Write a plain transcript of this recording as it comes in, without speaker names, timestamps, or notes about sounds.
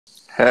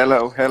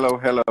Hello, hello,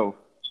 hello.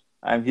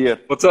 I'm here.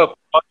 What's up?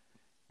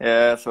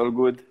 Yes, all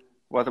good.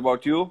 What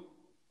about you?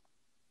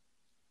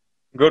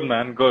 Good,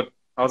 man. Good.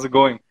 How's it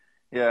going?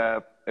 Yeah,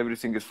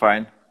 everything is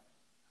fine.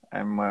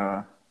 I'm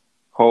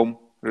home,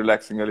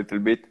 relaxing a little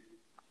bit.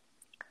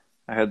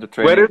 I had the Where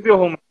training. is your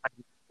home?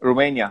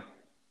 Romania.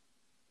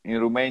 In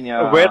Where?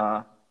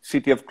 Romania,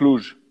 city of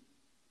Cluj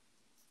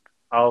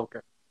Okay.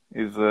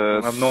 is I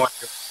the have no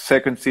idea.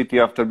 second city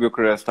after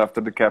Bucharest,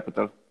 after the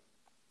capital.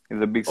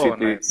 It's a big Oh,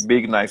 city, nice.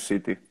 big, nice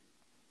city.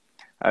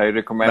 I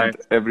recommend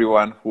Nice.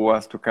 everyone who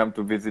wants to come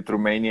to visit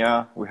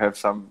Romania. We have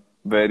some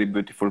very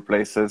beautiful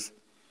places,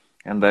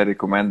 and I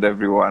recommend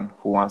everyone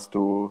who wants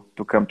to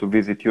come to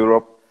visit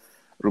Europe.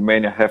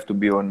 Romania have to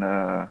be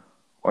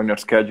on your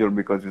schedule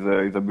because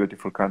it's a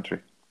beautiful country.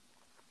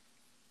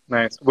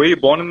 Nice. Were you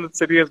born in the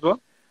city as well?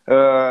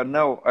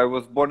 No, I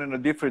was born in a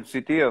different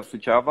city of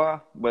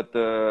Suceava, but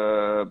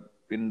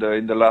in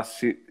the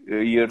last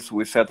years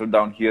we settled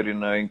down here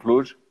in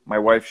Cluj. My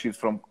wife, she's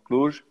from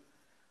Cluj.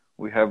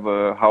 We have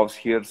a house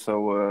here,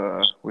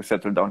 so we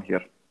settled down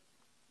here.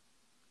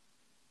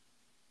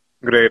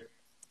 Great.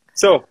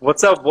 So,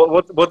 what's up?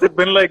 What's it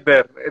been like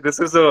there? This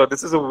is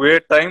a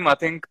weird time. I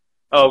think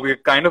we're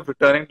kind of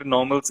returning to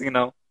normalcy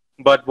now.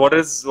 But what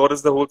is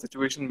the whole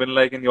situation been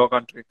like in your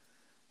country?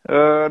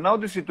 Now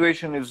the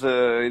situation is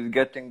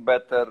getting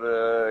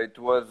better. It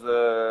was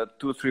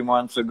 2 3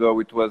 months ago.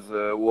 It was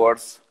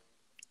worse.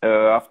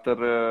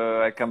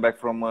 After I come back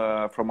from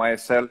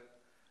ISL,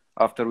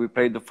 after we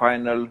played the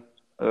final,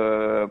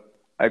 uh,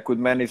 I could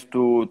manage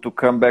to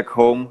come back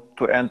home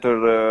to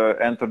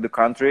enter the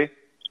country.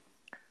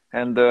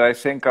 And I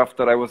think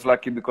after I was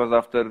lucky because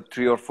after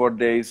 3 or 4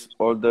 days,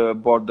 all the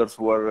borders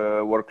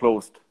were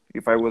closed.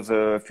 If I was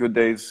a few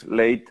days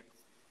late,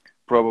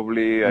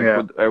 probably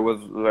Yeah. I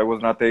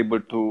was not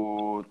able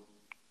to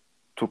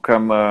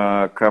come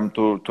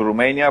to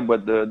Romania.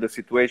 But the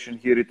situation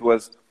here, it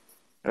was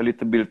a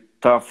little bit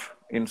tough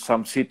in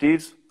some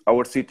cities.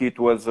 Our city, it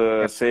was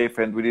Yeah. safe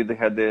and we didn't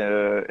have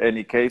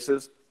any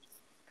cases.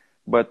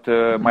 But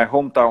Mhm. my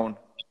hometown,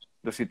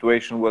 the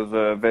situation was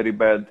very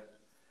bad,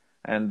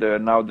 and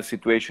now the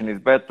situation is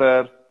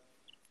better.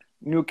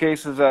 New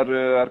cases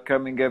are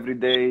coming every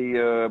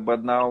day,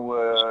 but now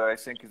I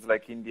think it's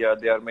like India.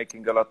 They are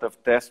making a lot of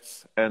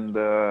tests, and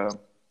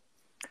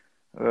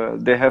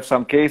they have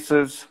some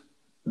cases.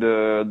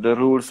 The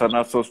rules are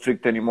not so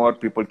strict anymore.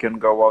 People can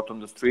go out on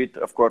the street,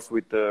 of course,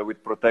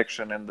 with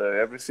protection and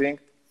everything.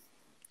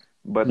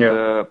 But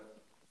Yeah.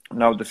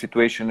 now the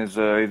situation is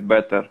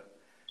better.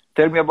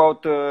 Tell me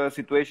about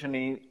situation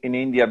in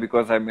India,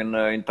 because I'm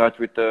in touch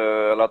with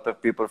a lot of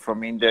people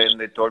from India, and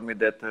they told me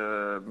that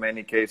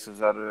many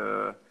cases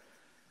are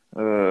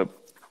uh,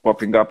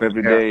 popping up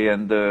every Yeah. day,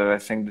 and I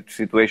think the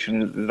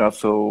situation is not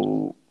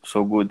so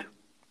good.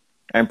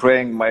 I'm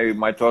praying.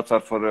 My thoughts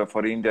are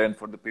for India and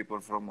for the people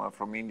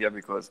from India,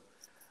 because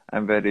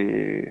I'm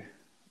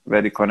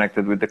very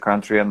connected with the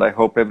country, and I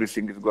hope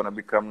everything is gonna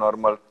become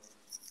normal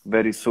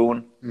very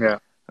soon. Yeah.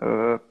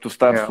 To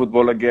start Yeah.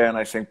 football again.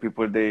 I think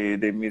people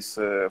they miss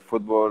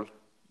football.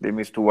 They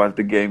miss to watch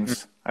the Mm.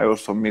 games. I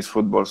also miss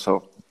football, so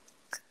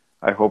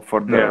I hope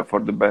Yeah. for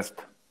the best.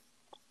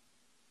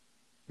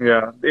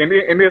 Yeah,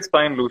 India's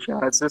fine, Lucian.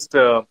 It's just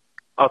uh,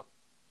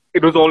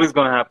 it was always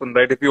going to happen,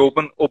 right? If you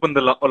open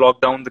the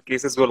lockdown, the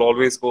cases will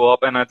always go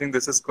up, and I think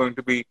this is going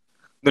to be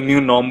the new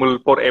normal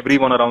for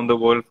everyone around the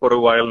world for a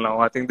while now.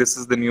 I think this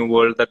is the new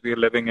world that we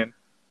are living in,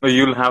 where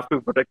you'll have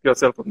to protect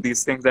yourself from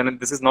these things, and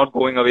this is not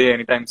going away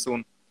anytime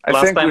soon. I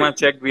Last think time we. I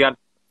checked, we had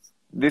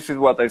This is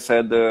what I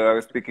said. I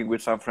was speaking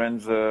with some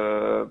friends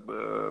a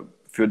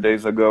few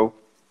days ago,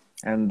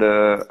 and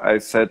I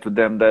said to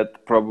them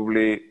that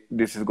probably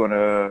this is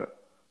gonna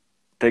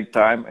take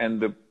time,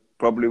 and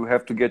probably we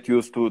have to get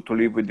used to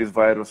live with this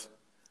virus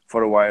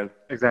for a while,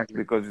 exactly,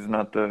 because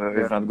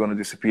yeah, it's not gonna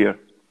disappear.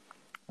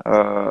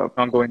 Uh,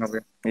 not going away.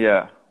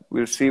 yeah,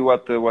 we'll see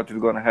what is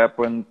going to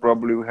happen.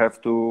 Probably we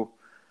have to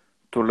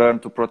learn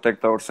to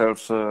protect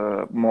ourselves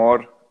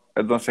more.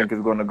 I don't Yeah, think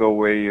it's going to go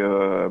away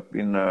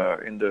in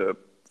the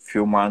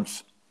few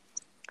months.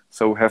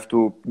 So we have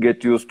to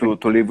get used to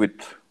live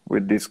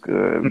with this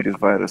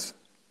virus.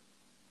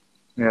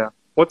 yeah.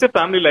 What's your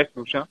family like,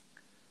 Lucian?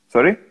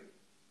 Sorry.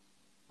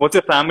 What's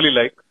your family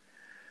like?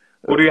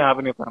 Who do you have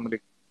in your family?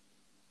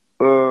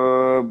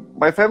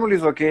 My family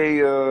is okay.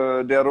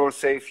 They are all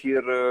safe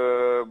here.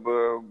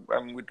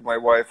 I'm with my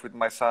wife, with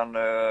my son.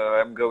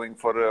 I'm going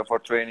for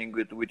training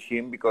with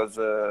him, because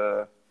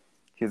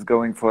he's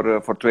going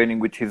for training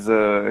with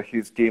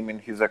his team in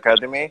his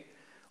academy.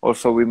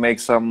 Also, we make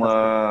some That's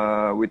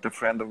good. with a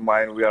friend of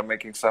mine. We are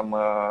making some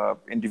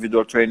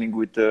individual training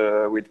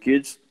with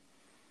kids,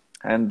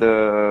 and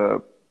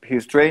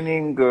he's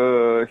training.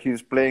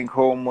 He's playing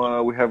home.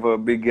 We have a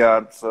big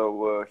yard,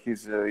 so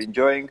he's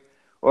enjoying.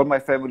 All my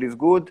family is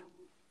good.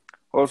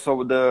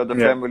 Also, the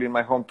Yeah, family in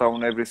my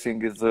hometown,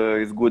 everything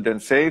is good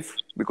and safe,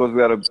 because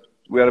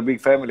we are a big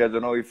family. I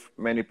don't know if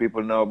many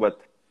people know, but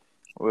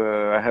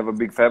I have a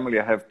big family.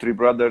 I have 3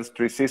 brothers,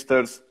 3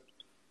 sisters.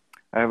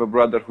 I have a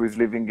brother who is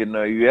living in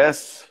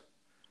US.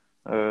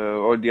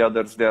 All the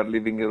others, they are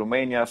living in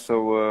Romania,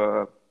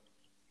 so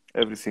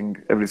everything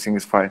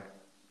is fine.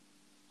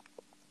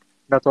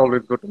 That's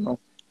always good to know.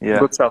 Yeah.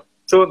 Good stuff.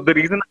 So the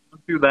reason I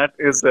asked you that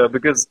is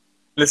because,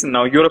 listen,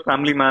 now you're a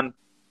family man.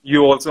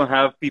 You also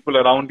have people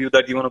around you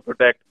that you want to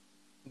protect.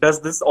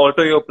 Does this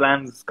alter your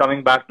plans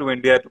coming back to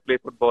India to play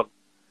football?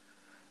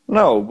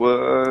 No,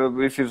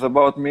 if it's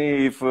about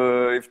me, if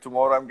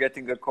tomorrow I'm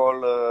getting a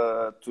call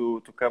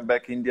to come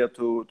back India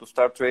to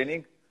start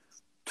training,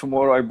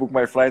 tomorrow I book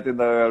my flight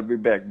and I'll be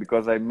back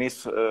because I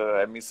miss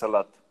a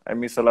lot. I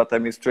miss a lot. I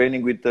miss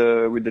training with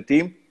the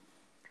team.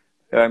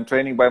 I'm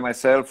training by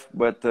myself,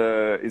 but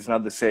it's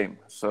not the same.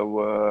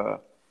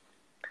 So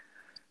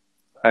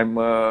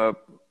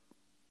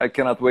I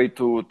cannot wait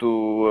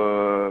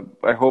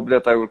I hope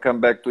that I will come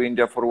back to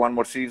India for one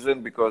more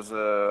season because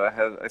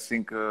I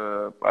think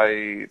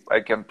I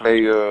can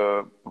play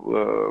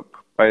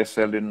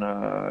ISL in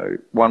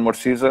one more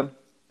season,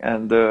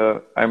 and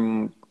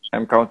I'm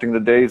counting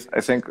the days.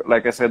 I think,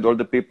 like I said, all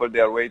the people,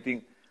 they are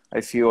waiting. I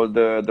see all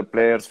the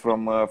players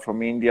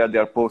from India. They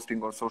are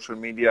posting on social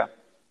media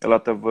a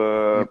lot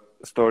of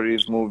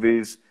stories,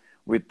 movies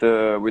with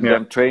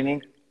them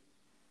training.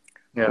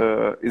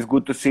 Yeah. It's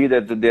good to see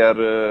that they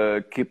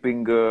are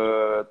keeping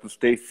to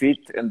stay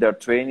fit and they're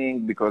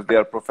training because they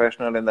are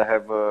professional, and I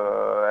have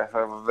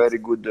a very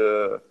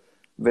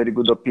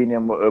good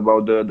opinion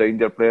about the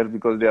Indian players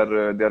because they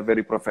are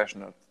very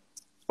professional.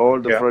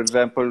 For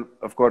example,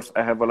 of course,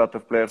 I have a lot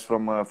of players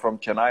from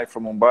Chennai,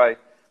 from Mumbai,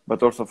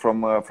 but also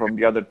from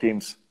the other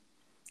teams,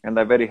 and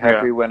I'm very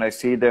happy when I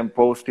see them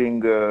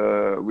posting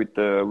with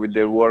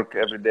their work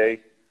every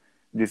day.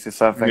 This is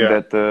something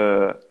that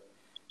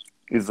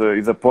is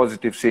a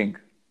positive thing.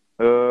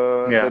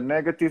 The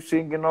negative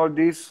thing in all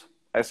this,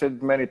 I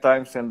said many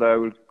times, and I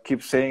will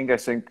keep saying, I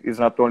think is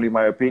not only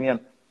my opinion,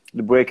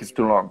 the break is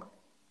too long.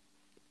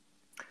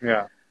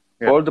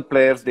 All the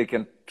players, they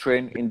can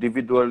train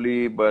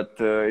individually, but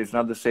it's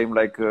not the same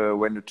like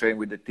when you train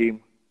with the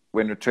team,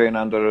 when you train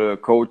under a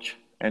coach,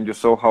 and you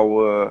saw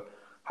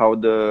how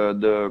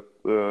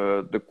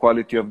the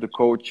quality of the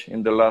coach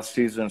in the last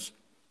seasons,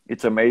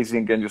 it's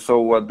amazing, and you saw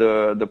what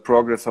the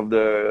progress of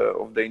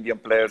the Indian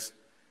players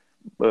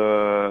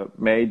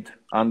made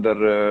under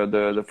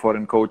the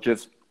foreign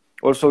coaches.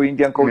 Also,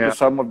 Indian coaches,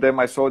 some of them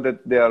I saw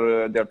that they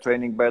are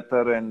training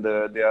better, and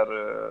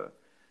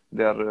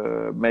they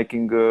are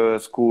making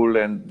school,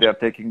 and they are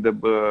taking the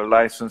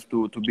license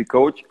to be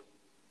coach.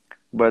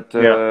 But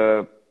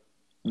the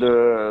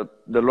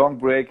long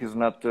break is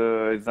not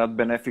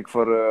benefic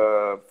for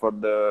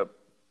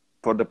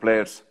the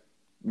players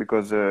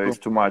because it's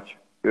too much.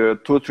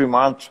 2-3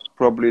 months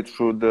probably it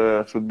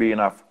should be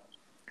enough.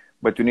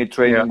 But you need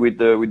training with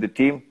the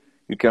team.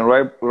 You can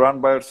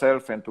run by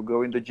yourself and to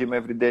go in the gym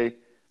every day,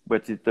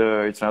 but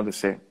it's not the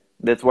same.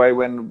 That's why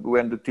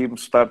when the team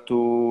start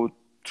to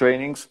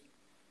trainings,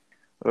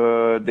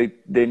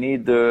 they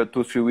need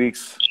 2-3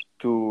 weeks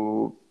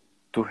to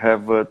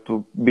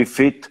be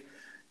fit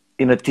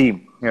in a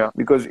team.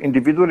 Because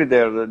individually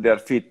they are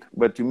fit,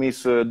 but you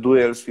miss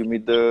duels. You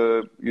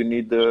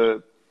need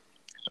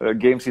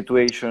game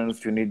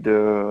situations. You need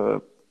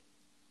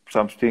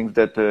some things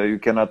that you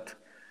cannot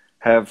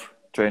have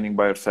training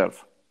by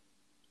yourself.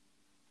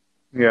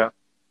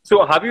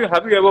 So have you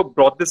ever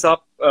brought this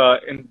up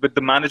with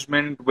the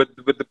management, with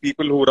the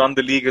people who run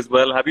the league as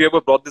well? Have you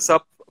ever brought this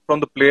up from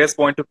the players'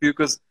 point of view?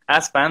 Because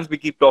as fans, we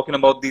keep talking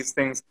about these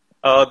things.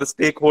 The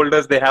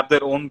stakeholders, they have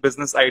their own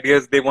business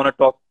ideas. They want to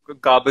talk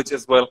garbage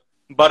as well.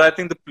 But I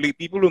think the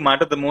people who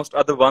matter the most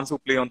are the ones who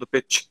play on the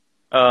pitch.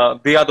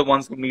 They are the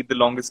ones who need the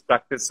longest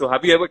practice. So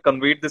have you ever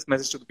conveyed this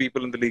message to the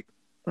people in the league?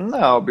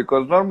 No,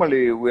 because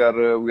normally we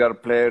are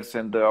players,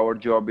 and our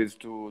job is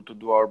to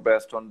do our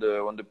best on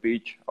the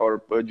pitch.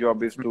 Our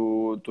job is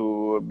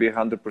to be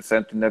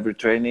 100% in every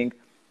training.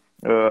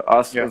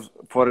 Us as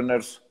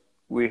foreigners,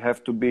 we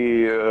have to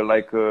be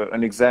like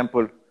an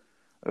example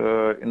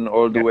in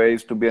all the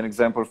ways, to be an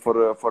example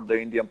for the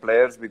Indian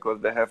players, because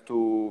we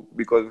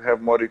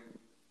have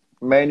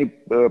many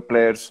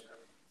players,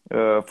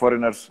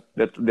 foreigners,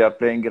 that they are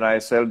playing in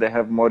ISL. They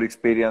have more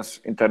experience,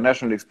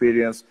 international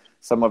experience.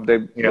 Some of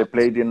them they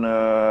played in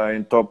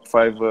top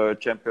 5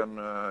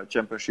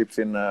 championships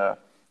in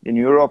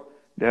Europe.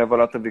 They have a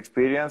lot of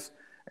experience,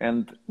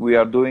 and we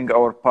are doing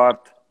our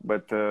part.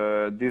 But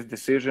these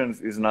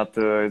decisions is not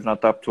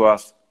up to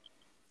us,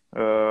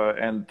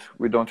 and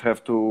we don't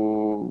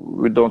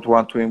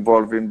want to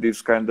involve in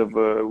this kind of.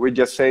 We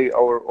just say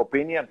our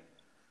opinion,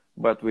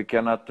 but we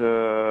cannot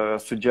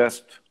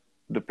suggest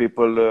the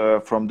people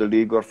from the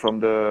league or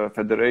from the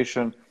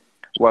federation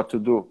what to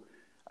do.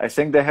 I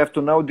think they have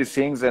to know these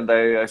things, and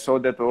I saw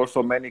that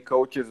also many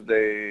coaches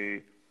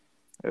they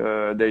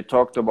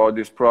talked about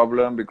this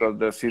problem because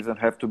the season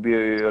have to be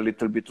a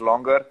little bit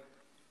longer.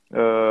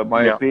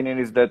 My opinion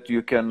is that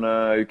you can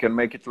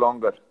make it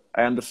longer.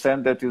 I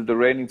understand that is the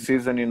raining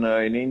season in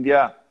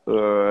India.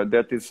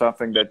 That is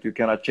something that you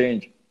cannot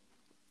change,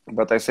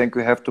 but I think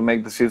we have to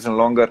make the season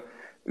longer.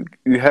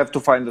 You have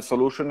to find a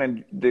solution,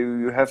 and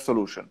you have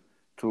solution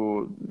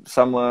to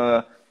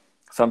some.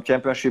 some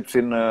championships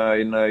in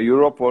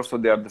Europe also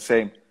they are the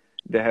same.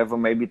 They have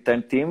maybe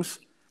 10 teams,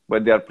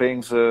 but they are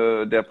playing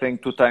 2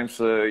 times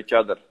each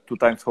other, 2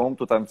 times home,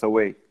 2 times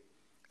away.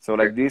 So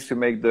like this, you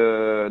make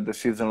the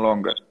season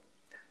longer.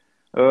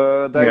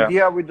 The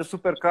idea with the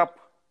Super Cup,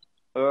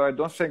 I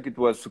don't think it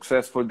was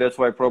successful. That's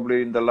why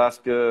probably in the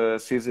last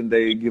season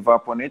they give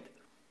up on it,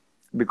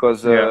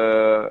 because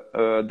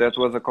that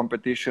was a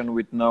competition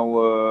with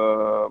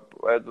no,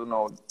 I don't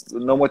know,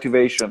 no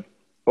motivation.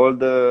 All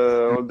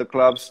the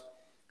clubs,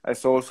 I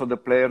saw also the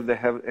players,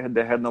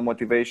 they had no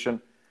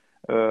motivation.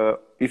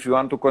 If you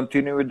want to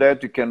continue with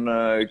that, you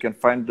can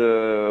find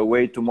a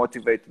way to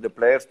motivate the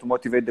players, to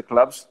motivate the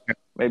clubs,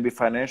 maybe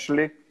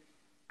financially.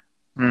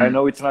 I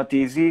know it's not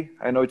easy.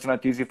 I know it's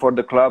not easy for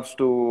the clubs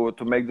to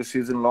make the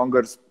season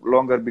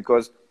longer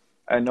because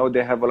I know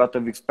they have a lot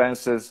of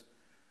expenses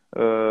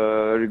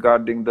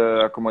regarding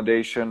the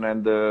accommodation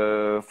and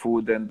the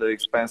food and the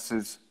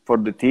expenses for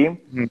the team.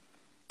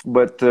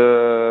 But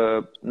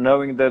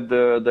knowing that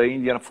the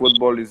Indian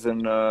football is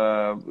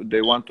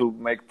they want to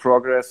make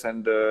progress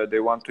and they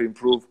want to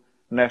improve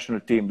national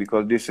team,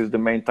 because this is the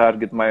main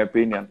target, my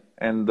opinion.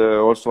 And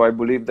also I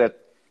believe that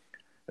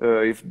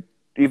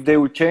if they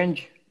will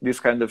change these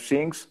kind of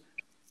things,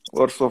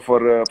 also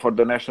for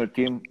the national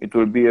team, it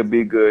will be a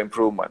big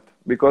improvement.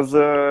 Because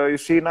you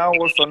see now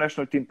also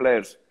national team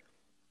players.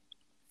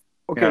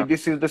 Okay,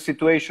 this is the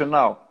situation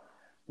now,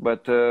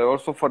 but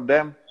also for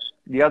them,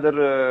 the other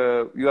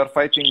you are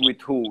fighting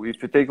with who?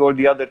 If you take all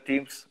the other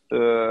teams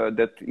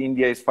that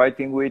India is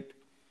fighting with,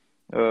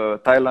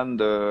 Thailand,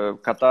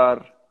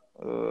 Qatar,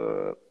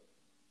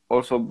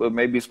 also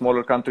maybe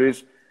smaller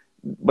countries,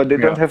 but they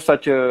don't have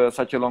such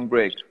a long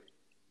break.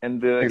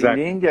 And in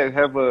India, you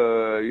have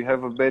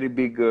a very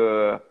big,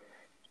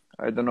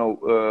 I don't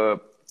know,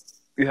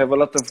 you have a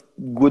lot of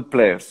good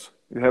players.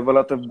 You have a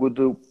lot of good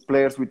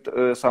players with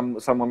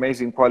some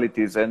amazing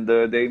qualities, and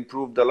they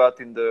improved a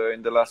lot in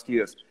the last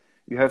years.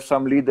 You have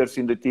some leaders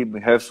in the team.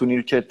 You have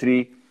Sunil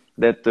Chetri,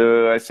 that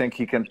I think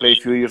he can play a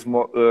few years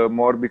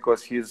more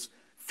because he's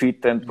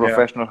fit and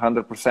professional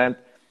 100%.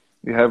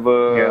 You have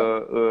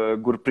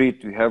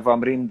Gurpreet, you have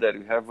Amrinder,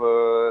 you have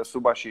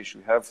Subhashish,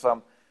 you have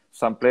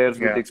some players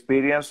with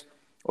experience.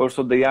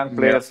 Also the young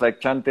players like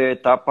Chante,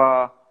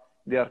 Thapa,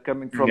 they are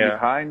coming from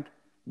behind,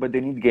 but they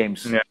need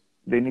games.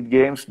 They need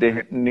games.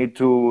 They need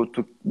to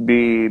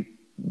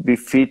be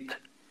fit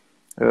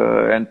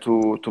and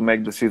to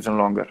make the season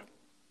longer.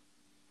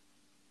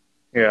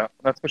 Yeah,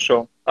 that's for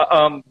sure.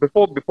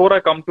 Before I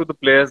come to the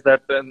players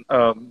that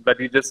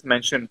you just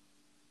mentioned,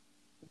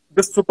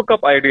 this Super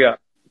Cup idea,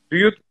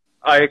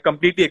 I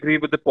completely agree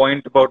with the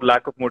point about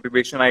lack of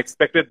motivation. I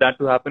expected that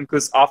to happen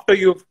because after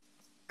you've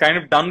kind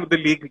of done with the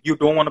league, you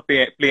don't want to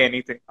play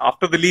anything.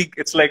 After the league,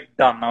 it's like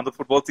done. Now the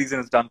football season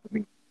is done for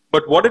me.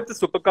 But what if the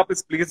Super Cup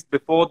is placed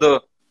before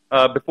the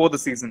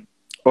season,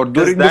 or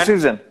during the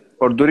season,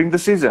 or during the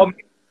season?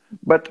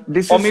 But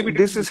this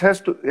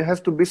has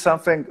to be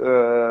something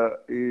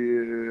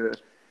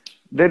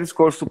that is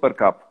called Super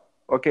Cup.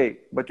 Okay,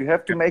 but you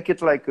have to make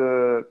it like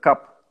a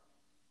cup.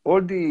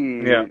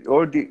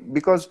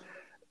 Because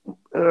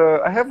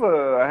I have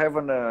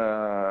an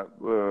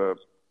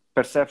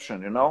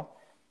perception, you know,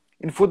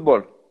 in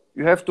football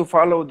you have to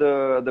follow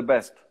the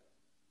best,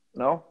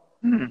 no?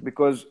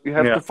 Because you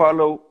have to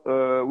follow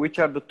which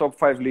are the top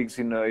 5 leagues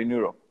in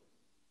Europe.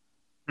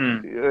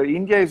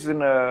 India is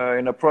in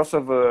a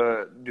process of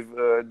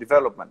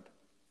development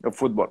of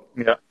football.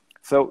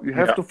 So you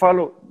have to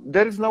follow.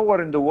 There is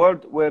nowhere in the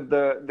world where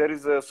there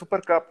is a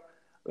Super Cup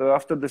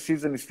after the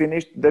season is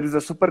finished. There is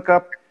a Super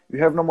Cup. You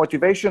have no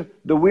motivation.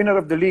 The winner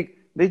of the league,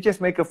 they just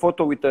make a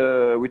photo with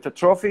a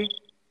trophy.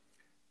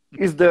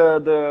 Is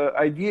the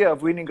idea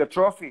of winning a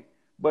trophy?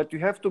 But you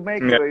have to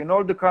make in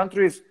all the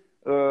countries.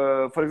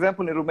 For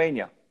example, in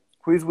Romania,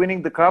 who is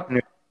winning the cup,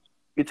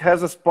 it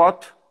has a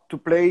spot to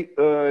play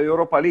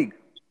Europa League.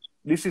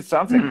 This is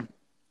something.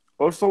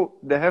 Also,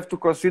 they have to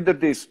consider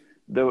this.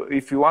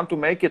 If you want to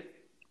make it,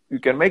 you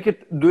can make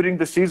it during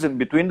the season,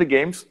 between the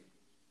games.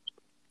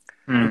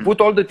 To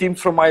put all the teams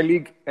from my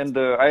league and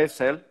the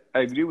ISL. I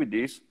agree with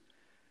this.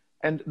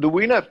 And the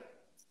winner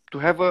to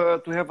have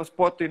a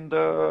spot in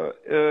the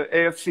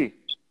AFC.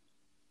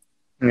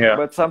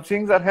 But some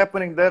things are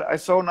happening there. I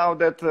saw now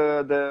that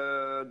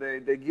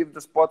they give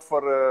the spot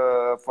for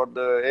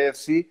the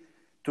AFC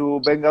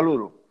to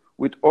Bengaluru.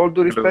 With all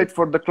due respect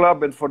for the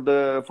club and for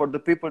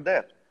the people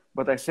there,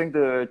 but I think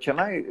the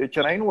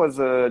Chennaiyin was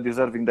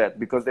deserving that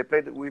because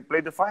we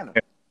played the final.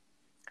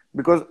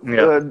 Because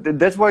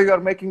that's why you are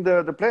making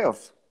the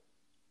playoffs.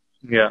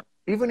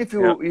 Even if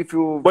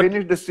you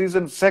finish the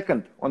season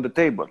second on the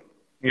table,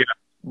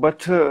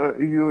 but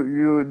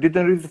you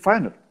didn't reach the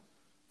final.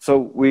 So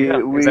we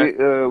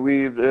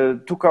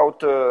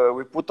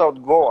put out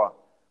Goa,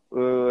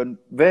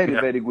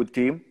 very good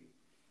team,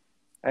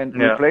 and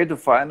we played the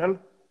final.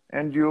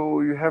 And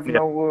you have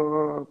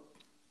no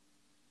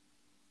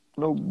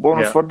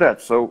bonus for that.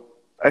 So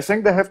I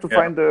think they have to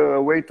find a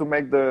way to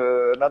make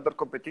another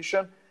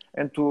competition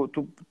and to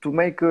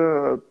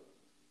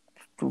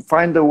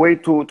find a way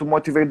to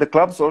motivate the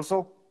clubs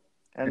also,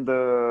 and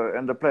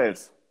the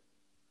players.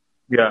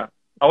 Yeah.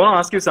 I want to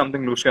ask you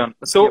something, Lucian.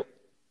 So,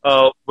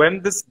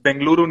 when this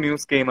Bengaluru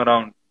news came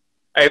around,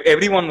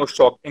 everyone was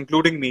shocked,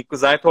 including me,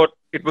 because I thought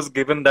it was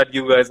given that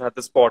you guys had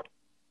the spot.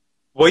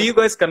 Were you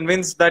guys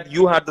convinced that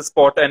you had the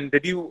spot, and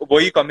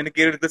were you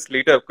communicated this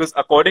later? Because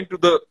according to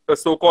the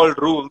so-called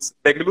rules,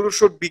 Bengaluru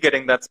should be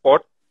getting that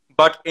spot,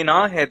 but in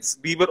our heads,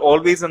 we were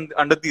always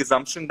under the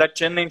assumption that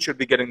Chennai should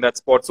be getting that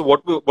spot. So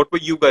what were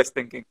you guys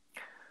thinking?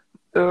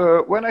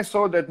 When I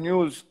saw that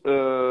news,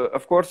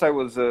 of course, I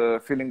was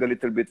feeling a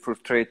little bit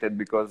frustrated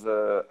because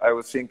I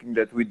was thinking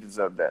that we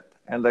deserve that.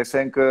 And I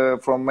think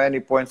from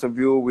many points of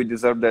view, we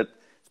deserve that,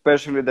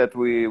 especially that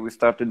we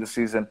started the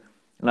season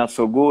not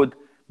so good.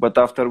 But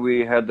after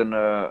we had an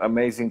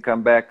amazing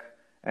comeback,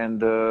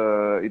 and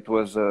it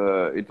was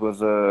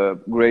a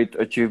great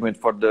achievement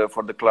for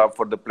the club,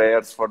 for the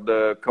players, for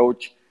the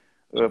coach,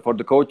 for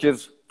the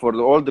coaches, for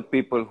all the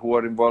people who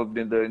are involved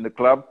in the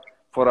club.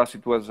 For us,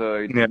 it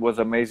was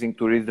amazing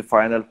to reach the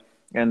final,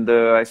 and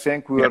I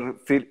think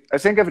I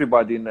think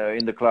everybody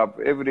in the club,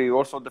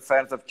 also the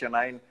fans of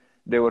Chennai,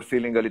 they were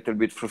feeling a little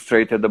bit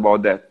frustrated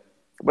about that.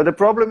 But the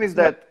problem is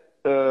that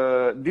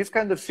these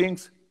kind of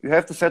things you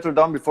have to settle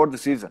down before the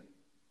season.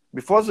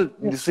 Before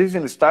the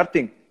season is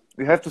starting,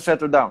 you have to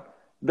settle down.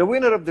 The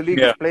winner of the league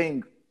is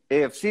playing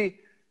AFC.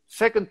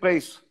 Second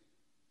place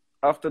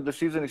after the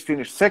season is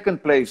finished.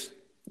 Second place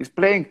is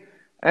playing,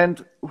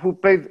 and who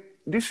played.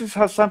 This is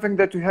something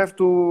that you have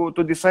to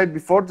decide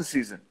before the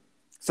season.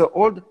 So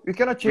you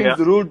cannot change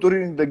the rule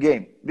during the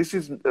game. This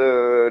is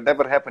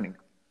never happening.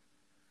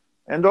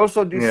 And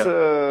also this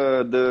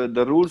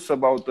the rules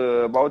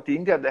about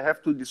India, they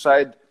have to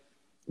decide,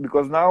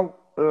 because now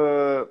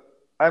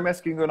I'm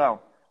asking you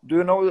now. Do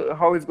you know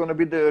how it's going to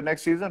be the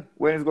next season?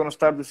 When it's going to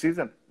start the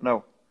season?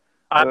 No.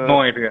 I have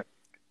no idea.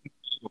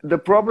 The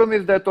problem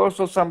is that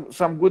also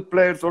some good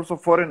players, also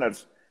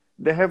foreigners,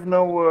 they have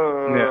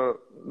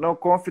no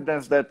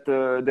confidence that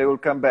they will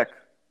come back.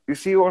 You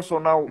see also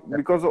now,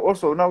 because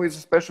also now is a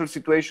special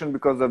situation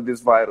because of this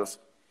virus.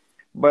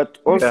 But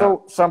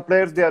also some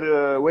players, they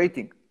are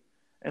waiting.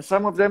 And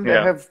some of them, they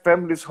have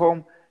families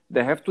home.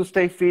 They have to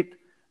stay fit.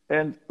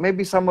 And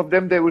maybe some of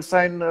them, they will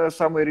sign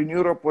somewhere in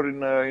Europe or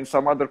in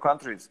some other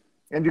countries.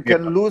 And you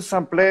can lose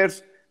some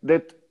players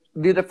that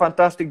did a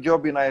fantastic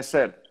job in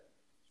ISL.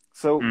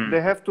 So they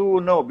have to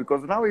know,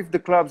 because now if the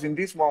clubs in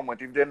this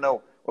moment, if they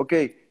know,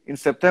 okay, in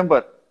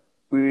September,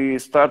 we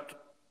start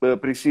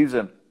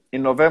pre-season.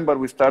 In November,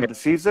 we start the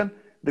season.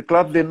 The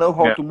clubs, they know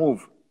how to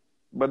move.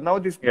 But now,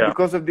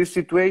 because of this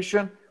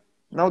situation,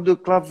 now the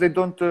clubs,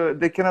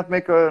 they cannot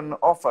make an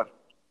offer.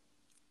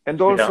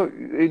 And also,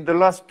 in the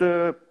last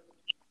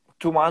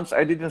 2 months,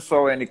 I didn't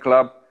saw any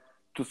club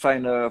to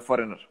sign a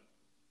foreigner.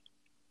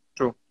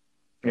 True.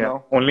 Yeah.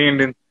 No? Only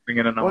Indians.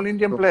 Only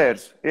Indian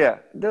players. Yeah.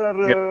 There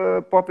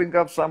are popping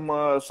up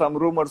some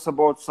rumors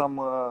about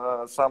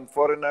some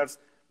foreigners,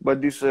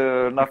 but this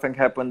nothing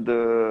happened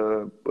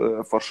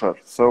for sure.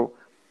 So,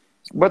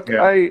 but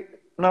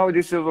now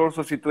this is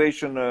also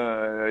situation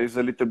is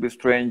a little bit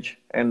strange,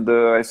 and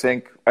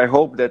I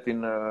hope that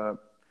in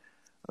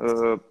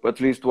at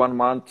least 1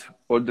 month,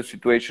 all the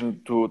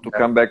situation to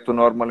come back to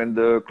normal, and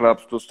the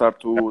clubs to start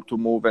to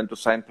move and to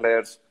sign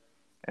players,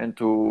 and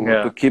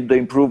to keep the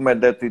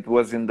improvement that it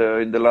was in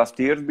the last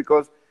years,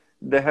 because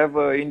they have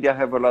India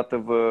have a lot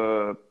of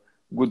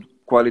good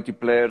quality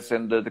players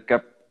and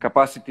the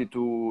capacity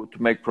to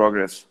make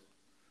progress.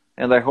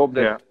 And I hope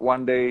that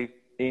one day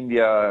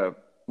India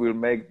will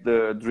make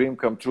the dream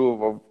come true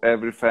of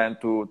every fan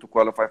to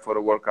qualify for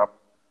a World Cup.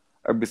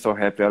 I'll be so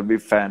happy. I'll be a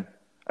fan.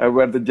 I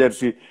wear the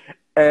jersey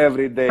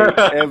every day,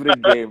 every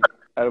game.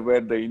 I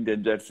wear the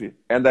Indian jersey,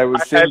 and I will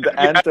sing the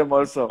anthem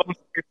also.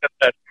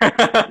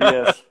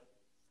 Yes,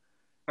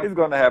 it's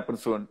gonna happen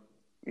soon.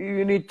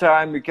 You need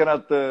time. You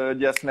cannot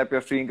just snap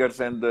your fingers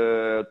and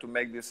to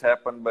make this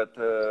happen. But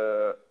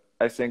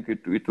I think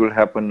it will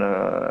happen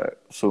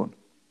soon.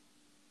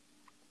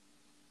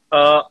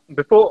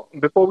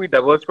 Before we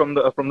diverge from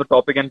the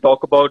topic and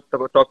talk about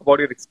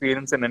your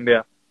experience in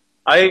India,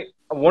 I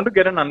want to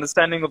get an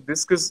understanding of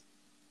this, because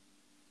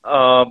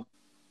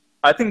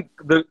I think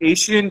the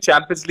Asian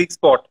Champions League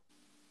spot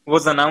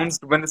was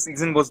announced when the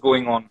season was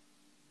going on.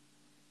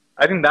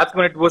 I think that's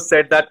when it was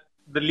said that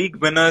the league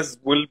winners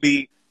will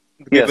be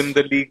given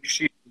the league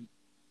shield,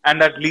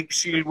 and that league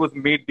shield was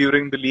made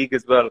during the league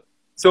as well.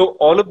 So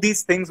all of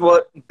these things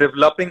were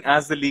developing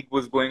as the league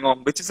was going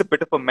on, which is a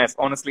bit of a mess.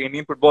 Honestly,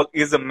 Indian football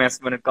is a mess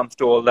when it comes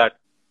to all that.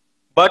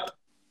 But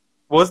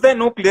was there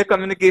no clear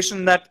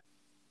communication that,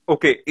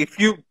 okay, if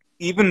you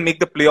even make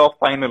the playoff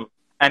final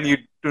and you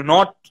do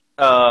not,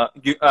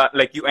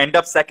 you end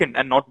up second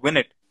and not win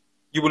it,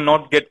 you will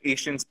not get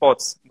Asian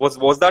spots?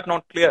 Was that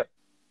not clear?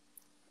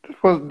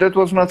 That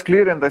was not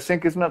clear, and I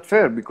think it's not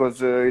fair,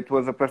 because it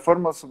was a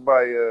performance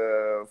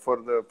for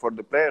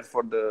the players,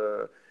 for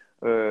the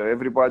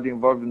everybody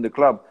involved in the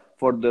club,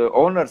 for the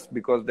owners,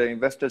 because they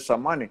invested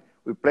some money.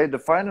 We played the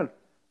final,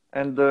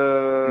 and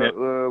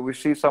we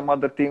see some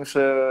other teams they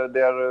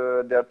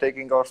are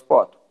taking our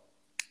spot.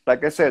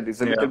 Like I said,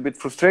 it's a little bit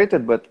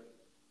frustrated, but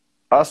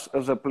us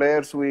as a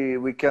players,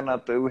 we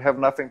cannot, we have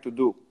nothing to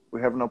do.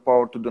 We have no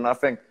power to do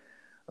nothing.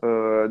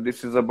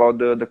 This is about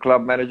the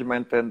club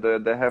management, and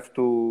they have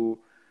to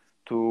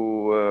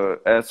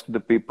ask the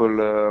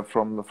people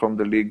from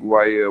the league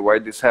why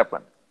this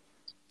happened.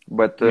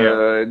 But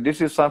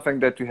this is something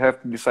that you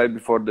have to decide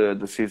before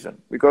the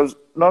season, because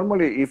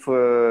normally if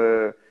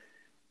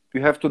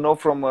you have to know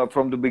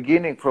from the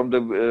beginning, from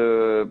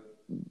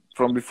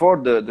before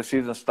the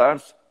season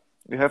starts,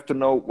 you have to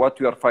know what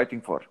you are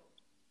fighting for.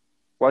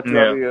 What you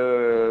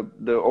are,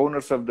 the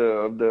owners of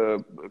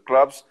the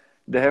clubs,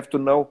 they have to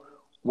know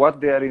what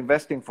they are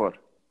investing for,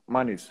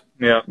 monies.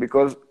 Yeah.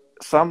 Because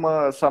some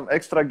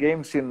extra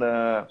games in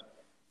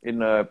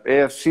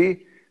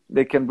AFC,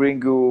 they can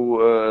bring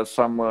you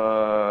some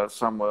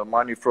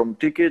money from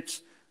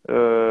tickets.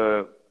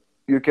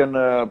 You can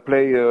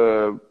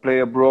play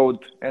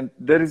abroad, and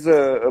there is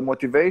a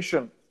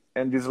motivation,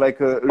 and it's like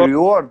a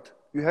reward.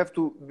 You have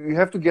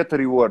to get a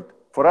reward.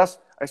 For us,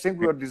 I think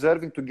we are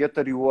deserving to get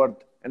a reward,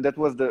 and that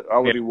was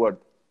our reward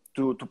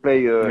to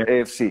play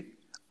AFC.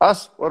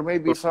 Us or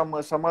maybe some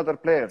other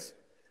players,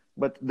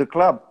 but the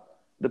club,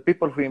 the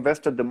people who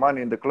invested the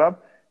money in the club,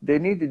 they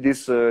needed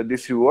this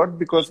reward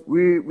because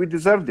we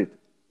deserved it.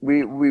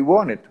 We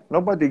won it.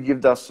 Nobody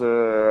gave us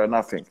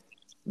nothing.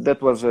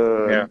 That was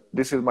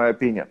this is my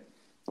opinion.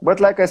 But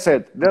like I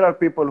said, there are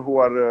people who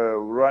are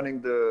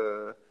running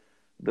the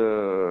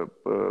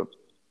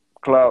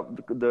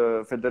club,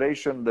 the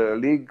federation, the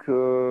league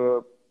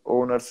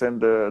owners,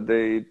 and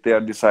they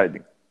are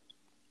deciding.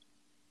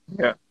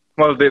 Yeah.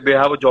 Well, they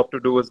have a job to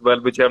do as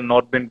well, which have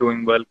not been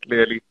doing well,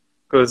 clearly.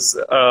 Because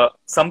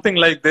something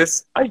like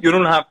this, you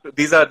don't have to,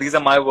 these are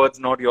my words,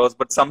 not yours,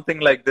 but something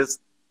like this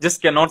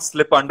just cannot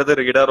slip under the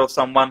radar of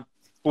someone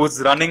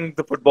who's running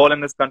the football in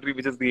this country,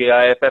 which is the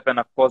AIFF, and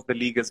of course the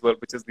league as well,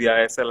 which is the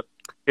ISL.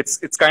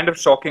 It's kind of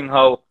shocking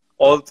how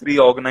all three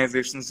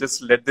organizations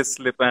just let this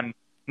slip, and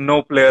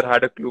no player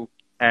had a clue,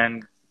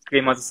 and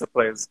came as a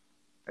surprise.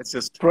 It's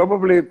just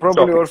probably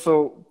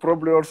also for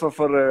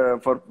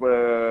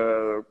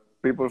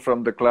people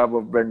from the club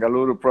of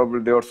Bengaluru,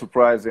 probably they were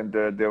surprised, and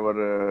they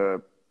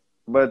were,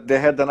 but they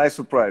had a nice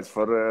surprise.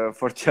 For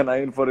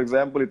Chennaiyin, for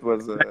example, it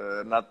was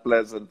not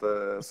pleasant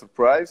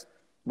surprise,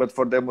 but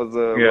for them was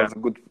a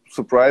good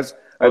surprise.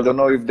 I don't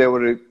know if they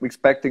were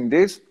expecting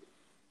this.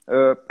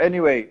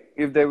 Anyway,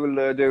 if they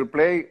will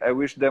play, I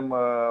wish them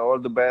all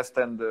the best,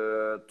 and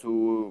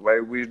I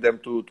wish them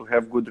to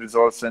have good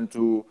results, and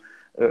to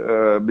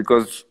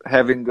because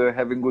having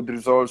good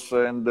results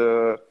and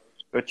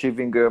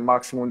achieving a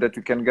maximum that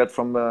you can get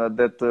from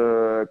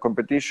that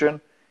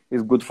competition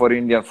is good for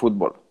Indian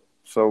football.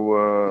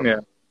 So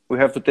we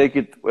have to take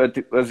it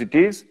as it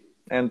is,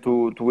 and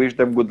to wish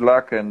them good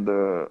luck, and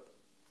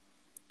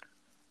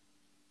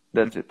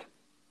that's it.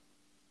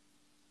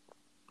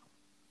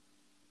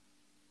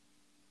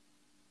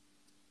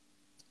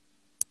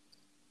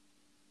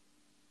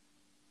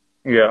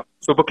 Yeah,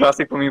 super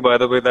classy for me, by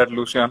the way, that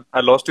Lucian. I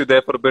lost you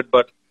there for a bit,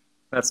 but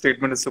that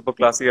statement is super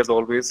classy as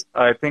always.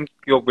 I think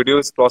your video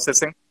is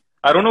processing.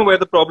 I don't know where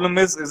the problem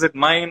is. Is it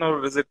mine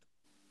or is it...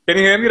 Can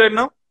you hear me right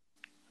now?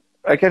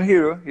 I can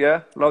hear you.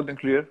 Yeah, loud and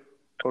clear.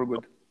 All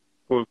good.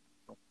 Cool.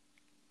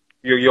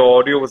 Your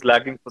audio was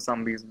lagging for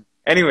some reason.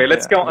 Anyway,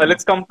 let's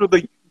come to the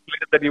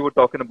players that you were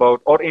talking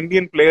about, or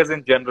Indian players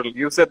in general.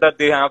 You said that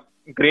they have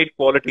great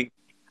quality.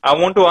 I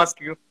want to ask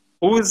you,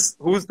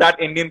 who's that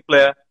Indian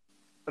player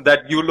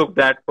that you looked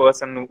at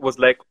first and was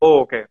like,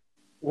 oh, okay,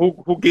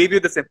 who gave you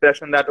this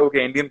impression that,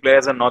 okay, Indian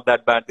players are not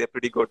that bad, they're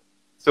pretty good?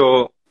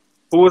 So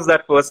who was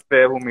that first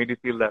player who made you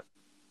feel that?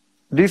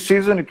 This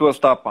season it was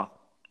Thapa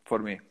for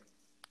me.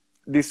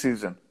 This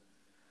season.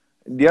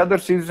 The other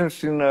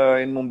seasons in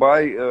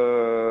Mumbai,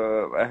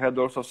 I had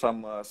also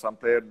some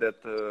players that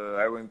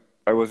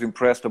I was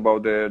impressed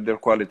about their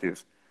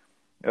qualities.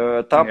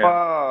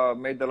 Thapa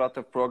made a lot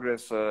of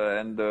progress,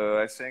 and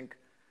I think,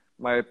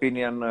 my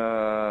opinion,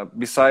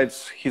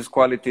 besides his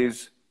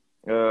qualities,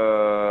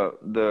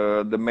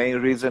 the main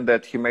reason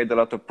that he made a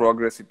lot of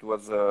progress, it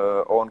was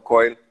Owen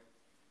Coyle,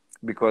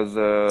 because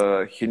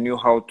he knew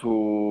how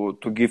to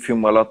give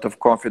him a lot of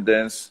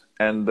confidence,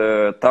 and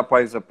Thapa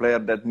is a player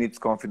that needs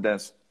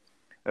confidence.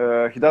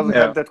 He doesn't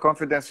have that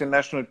confidence in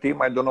national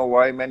team. I don't know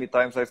why. Many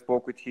times I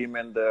spoke with him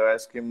and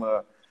asked him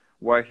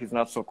why he's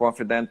not so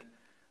confident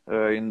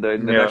in the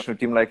national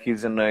team like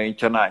he's in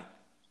Chennai.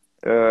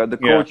 The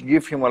coach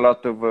gave him a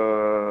lot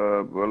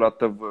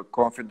of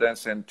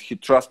confidence, and he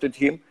trusted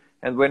him.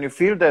 And when you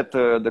feel that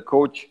the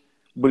coach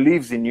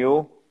believes in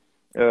you,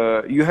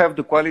 you have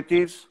the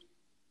qualities.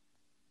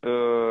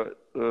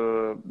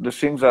 The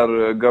things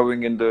are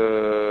going in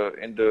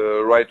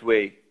the right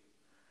way.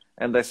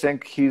 And I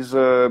think he's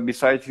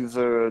besides his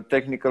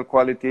technical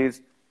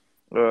qualities,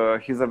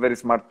 he's a very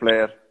smart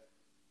player.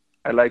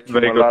 I like him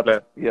a lot.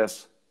 Player.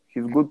 Yes,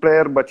 he's a good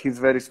player, but he's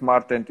very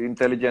smart and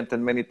intelligent,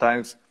 and many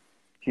times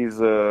he's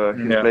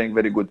playing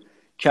very good.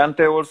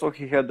 Chante also,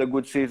 he had a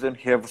good season.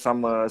 He has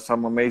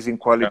some amazing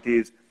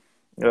qualities.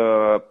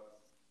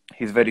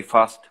 He's very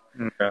fast.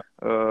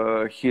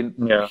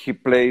 He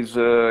plays.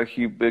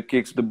 He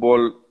kicks the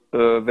ball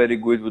very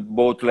good with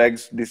both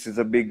legs. This is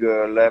a big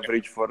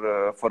leverage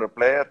for a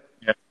player.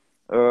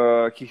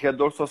 He had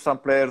also some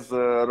players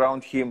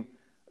around him.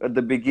 At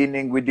the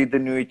beginning, we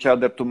didn't know each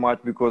other too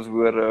much because we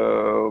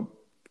were a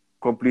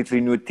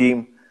completely new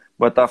team.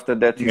 But after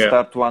that, he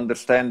started to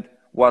understand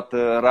what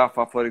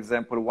Rafa, for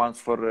example, wants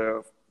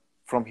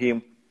from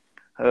him.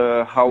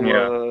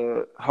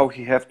 How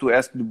he have to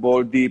ask the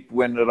ball deep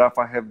when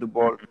Rafa have the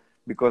ball,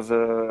 because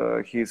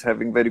he's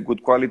having very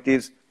good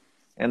qualities.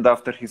 And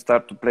after he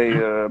start to play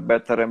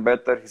better and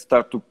better, he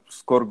start to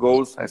score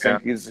goals. I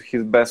think it's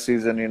his best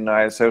season in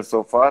ISL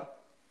so far.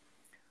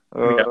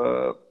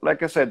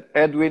 Like I said,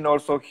 Edwin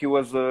also, he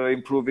was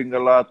improving a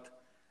lot,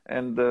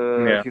 and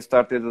he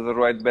started as a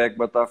right back,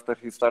 but after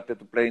he started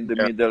to play in the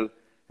middle.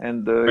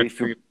 And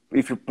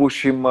if you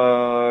push him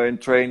in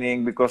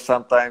training, because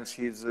sometimes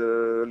he's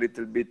a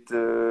little bit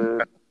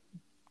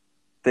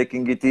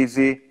taking it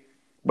easy,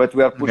 but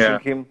we are pushing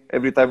him.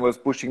 Every time I was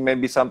pushing,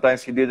 maybe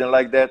sometimes he didn't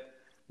like that,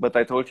 but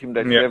I told him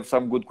that he has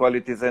some good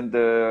qualities, and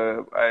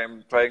I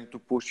am trying to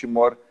push him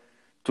more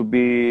to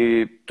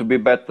be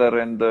better.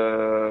 And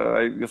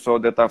you saw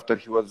that after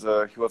he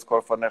was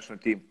called for national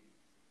team,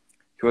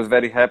 he was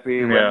very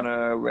happy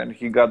when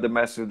he got the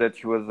message that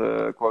he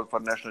was called for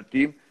national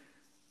team.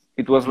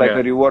 It was like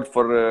a reward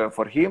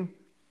for him.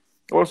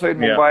 Also in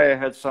Mumbai, I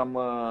had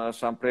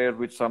some players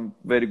with some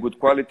very good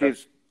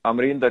qualities.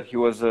 Amrinder,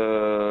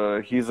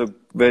 he's a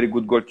very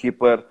good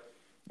goalkeeper,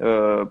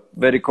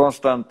 very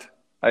constant.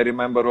 I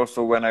remember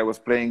also when I was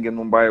playing in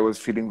Mumbai, I was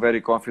feeling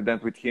very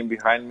confident with him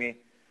behind me,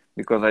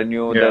 because I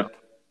knew that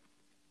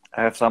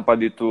I have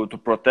somebody to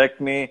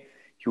protect me.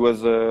 He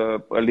was a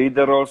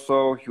leader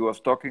also. He was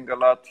talking a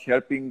lot,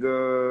 helping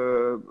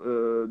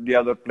the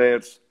other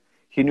players.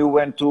 He knew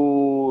when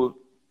to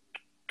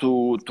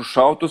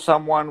shout to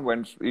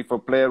someone, if a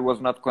player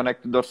was not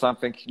connected or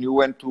something. He knew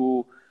when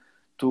to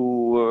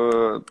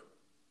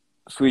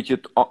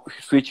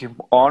switch him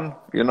on,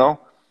 you know.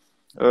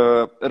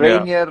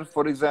 Rainier,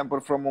 for example,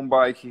 from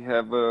Mumbai, he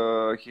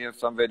has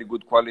some very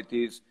good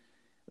qualities.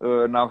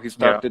 Now he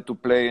started to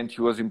play and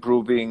he was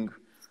improving.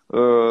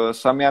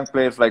 Some young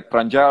players like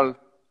Pranjal,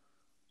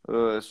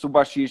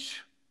 Subhashish,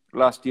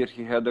 last year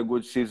he had a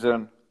good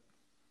season.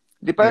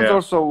 Depends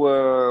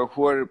also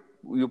who are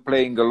you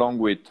playing along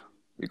with.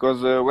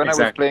 Because when I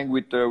was playing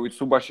with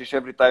Subhashish,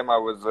 every time I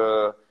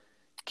was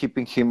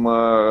keeping him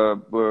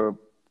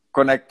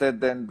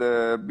connected, and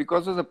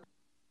because of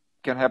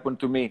can happen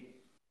to me.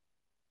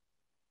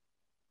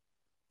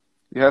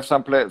 You have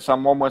some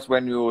moments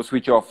when you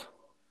switch off,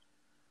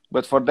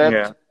 but for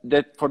that,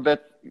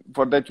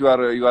 you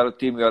are a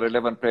team. You are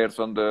 11 players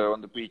on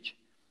the pitch,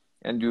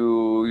 and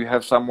you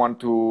have someone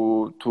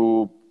to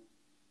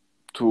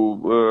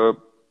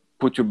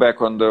put you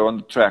back on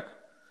the track.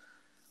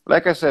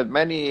 Like I said,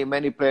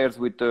 many players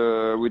with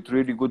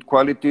really good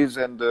qualities,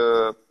 and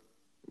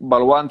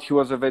Balwant, he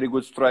was a very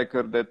good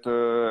striker that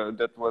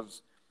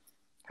was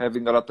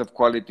having a lot of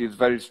qualities,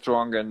 very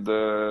strong, and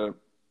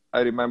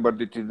I remember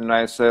that in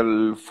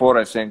ISL 4,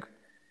 I think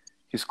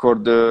he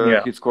scored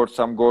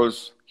some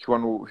goals. He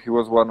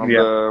was one of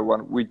the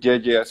one with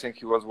JJ. I think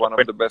he was one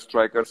of the best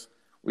strikers,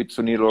 with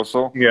Sunil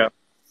also.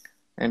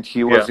 And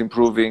he was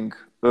improving.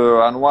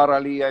 Anwar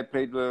Ali, I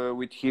played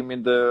with him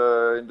in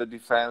the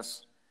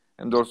defense.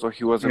 And also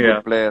he was a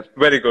good player.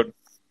 Very good.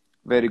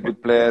 Very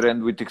good player,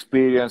 and with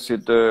experience.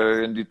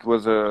 And it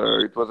was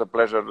a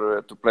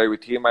pleasure to play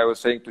with him. I was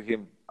saying to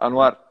him,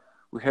 Anwar,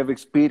 we have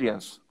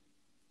experience.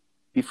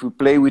 If we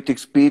play with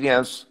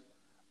experience,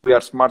 we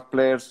are smart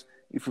players.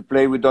 If we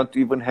play, we don't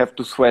even have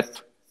to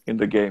sweat in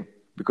the game,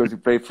 because we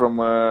play from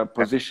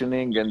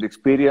positioning and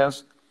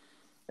experience.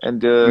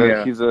 And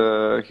he's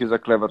a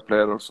clever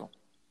player also.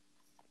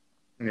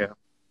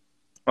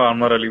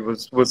 Anwar Ali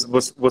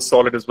was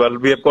solid as well.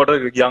 We have got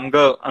a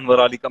younger Anwar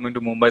Ali coming to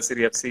Mumbai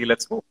City FC.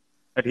 Let's hope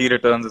that he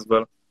returns as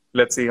well.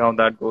 Let's see how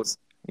that goes.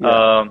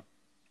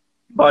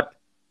 But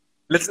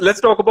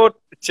let's talk about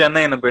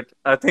Chennai in a bit.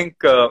 I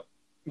think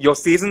your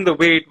season, the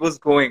way it was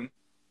going,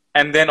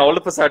 and then all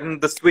of a sudden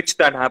the switch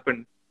that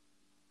happened,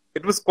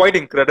 it was quite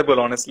incredible,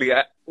 honestly.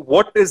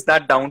 What is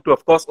that down to?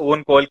 Of course,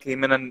 Owen Coyle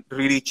came in and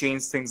really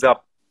changed things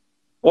up.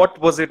 What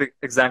was it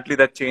exactly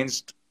that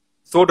changed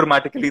so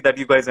dramatically that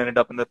you guys ended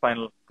up in the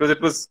final? Because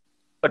it was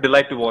a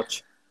delight to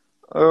watch.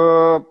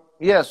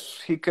 Yes,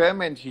 he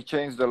came and he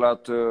changed a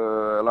lot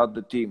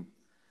the team.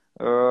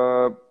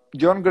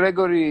 John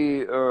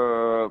Gregory,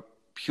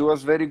 he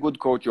was very good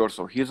coach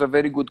also. He's a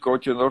very good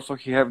coach, and also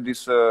he have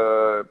this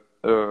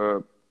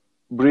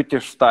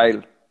British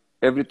style.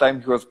 Every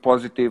time he was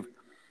positive,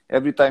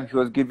 every time he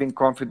was giving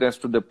confidence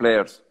to the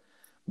players.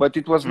 But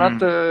it was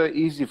not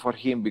easy for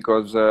him,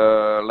 because,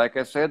 like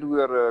I said, we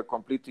are a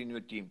completely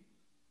new team.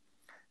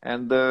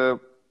 And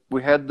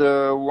we had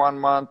 1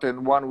 month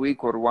and 1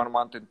 week, or 1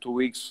 month and 2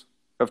 weeks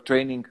of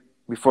training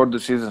before the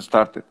season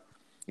started.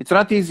 It's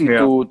not easy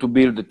to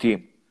build a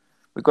team,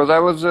 because I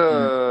was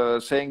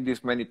saying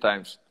this many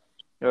times.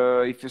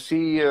 If you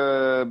see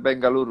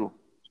Bengaluru,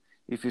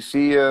 if you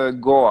see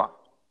Goa,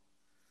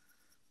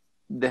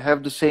 they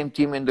have the same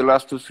team in the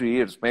last 2-3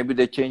 years. Maybe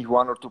they change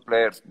 1 or 2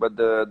 players, but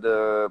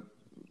the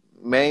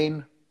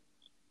main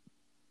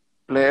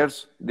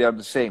players, they are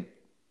the same.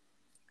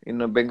 In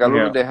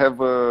Bengaluru, they have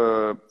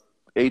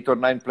 8 or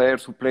 9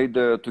 players who played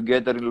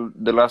together in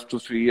the last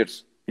 2-3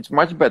 years. It's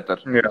much better.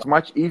 It's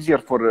much easier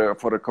for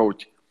a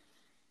coach.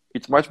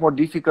 It's much more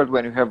difficult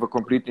when you have a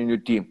completely new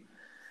team.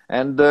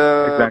 And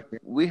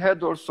we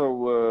had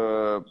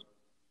also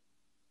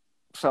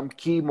some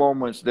key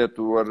moments that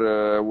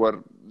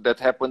that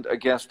happened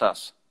against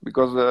us,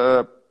 because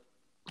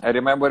I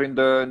remember in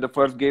the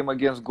first game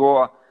against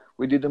Goa,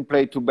 we didn't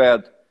play too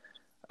bad.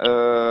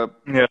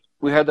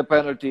 We had a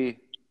penalty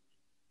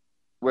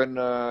when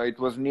it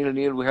was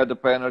 0-0. We had a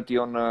penalty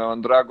on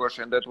Dragos,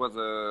 and that was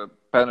a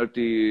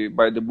penalty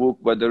by the book,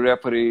 but the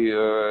referee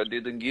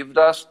didn't give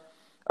us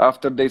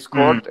after they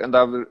scored and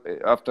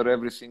after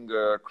everything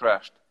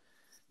crashed.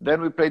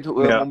 Then we played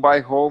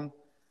Mumbai home.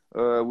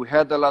 We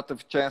had a lot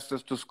of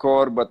chances to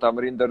score, but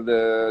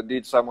Amrinder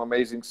did some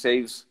amazing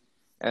saves,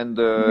 and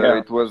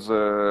it was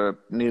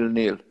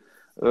 0-0.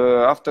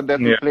 After that,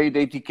 we played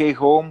ATK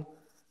home,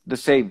 the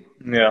same.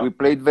 We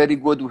played very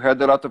good. We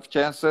had a lot of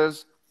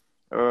chances.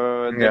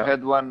 They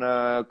had one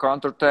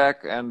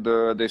counter-attack, and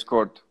they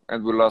scored,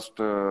 and we lost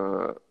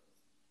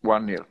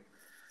 1-0.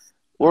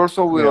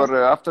 Also, we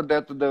were after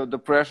that the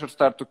pressure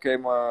started to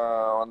come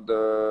on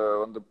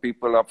the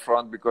people up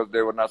front because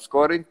they were not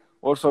scoring.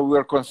 Also, we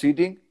were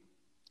conceding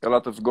a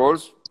lot of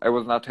goals. I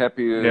was not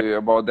happy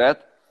about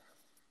that,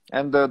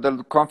 and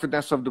the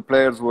confidence of the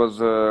players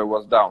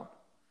was down.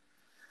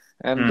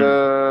 And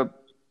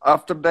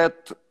after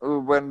that,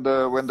 when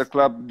the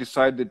club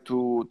decided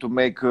to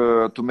make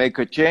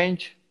a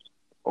change,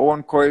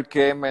 Owen Coyle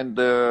came, and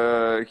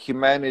he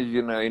managed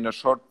in a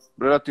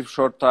relative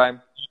short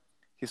time.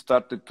 He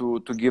started to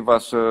give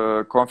us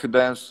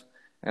confidence,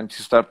 and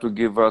he started to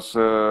give us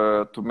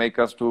to make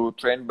us to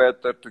train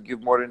better, to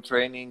give more in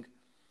training.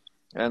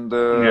 And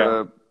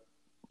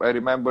I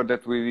remember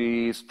that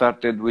we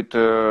started with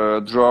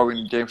a draw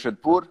in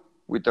Jamshedpur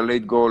with a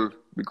late goal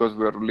because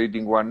we were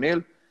leading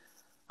 1-0.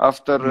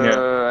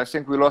 After I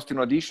think we lost in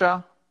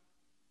Odisha.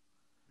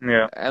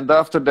 And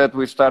after that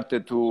we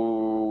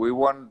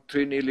won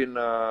 3-0 in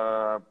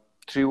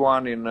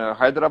 3-1 in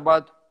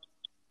Hyderabad.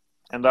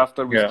 And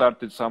after we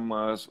started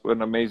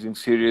an amazing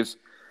series,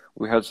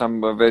 we had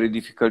some very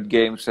difficult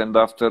games. And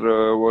after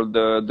all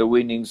the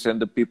winnings and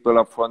the people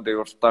up front, they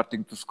were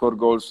starting to score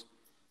goals.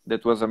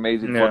 That was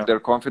amazing for their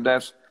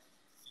confidence.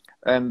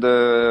 And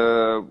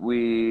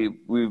we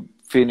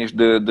finished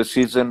the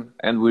season,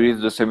 and we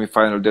reached the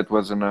semi-final. That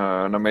was an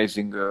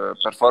amazing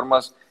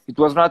performance. It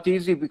was not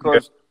easy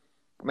because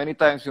many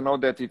times you know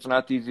that it's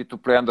not easy to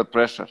play under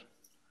pressure.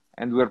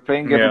 And we were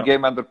playing every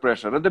game under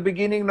pressure. At the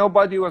beginning,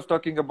 nobody was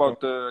talking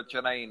about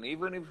Chennaiyin,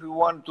 even if we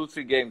won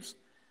 2-3 games.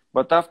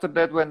 But after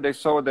that, when they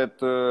saw that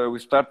we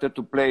started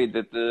to play,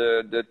 that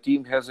the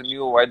team has a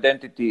new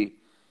identity,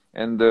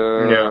 and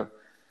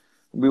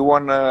we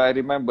won. I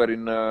remember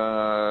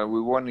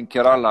we won in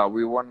Kerala.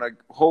 We won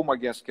home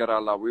against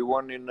Kerala. We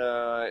won in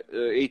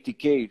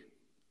ATK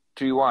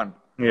 3-1.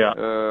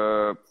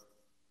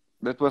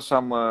 That was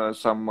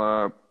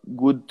some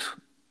good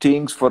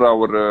things for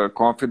our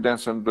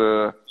confidence and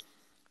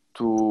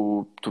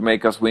to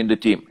make us win the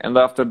team. And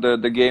after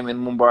the game in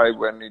Mumbai,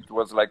 when it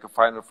was like a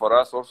final for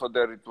us, also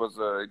there it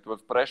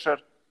was pressure,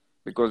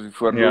 because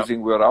if we were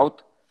losing, we were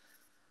out.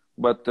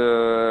 But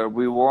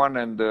we won,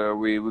 and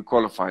we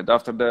qualified.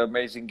 After the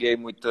amazing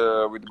game with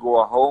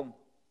Goa home,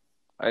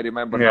 I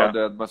remember now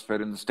the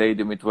atmosphere in the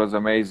stadium. It was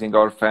amazing.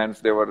 Our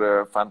fans, they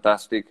were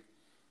fantastic,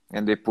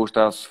 and they pushed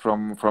us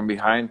from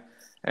behind.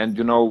 And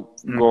you know,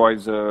 Goa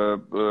is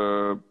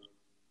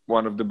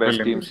one of the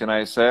best teams in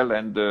ISL,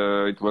 and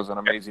it was an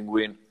amazing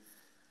win.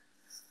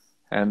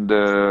 And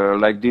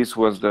like this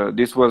was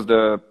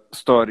the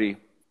story.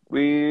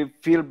 We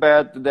feel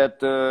bad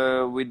that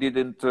we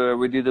didn't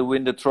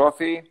win the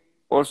trophy.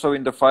 Also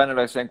in the final,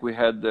 I think we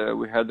had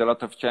a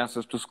lot of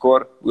chances to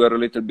score. We were a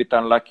little bit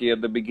unlucky at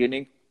the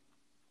beginning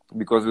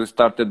because we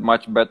started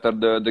much better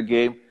the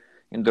game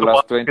in the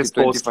last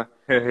 20-25.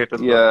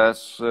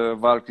 Yes,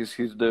 Valkis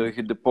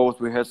hit the post.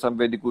 We had some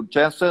very good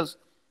chances.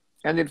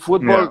 And in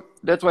football,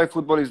 that's why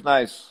football is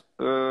nice.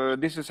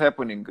 This is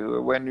happening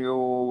when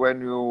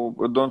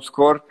you don't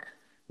score.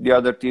 The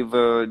other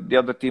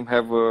team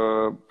have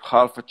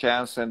half a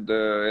chance, and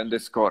they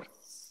score.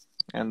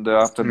 And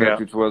after that,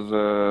 it was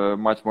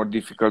much more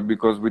difficult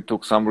because we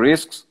took some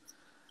risks.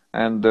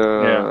 And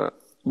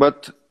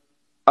but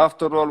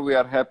after all, we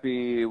are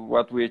happy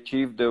what we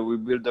achieved. We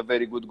built a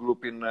very good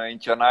group in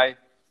Chennai.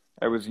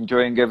 I was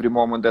enjoying every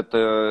moment that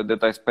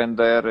I spent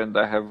there, and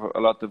I have a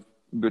lot of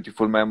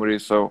beautiful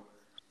memories. So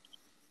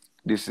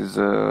this is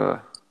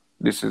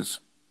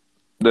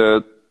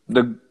the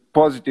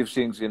positive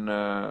things in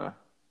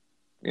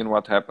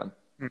what happened.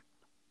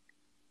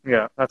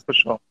 Yeah, that's for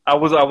sure. I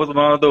was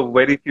one of the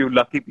very few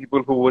lucky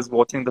people who was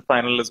watching the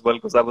final as well,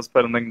 because I was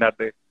filming that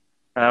day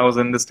and I was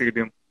in the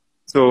stadium.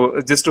 So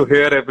just to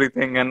hear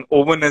everything, and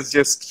Owen is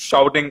just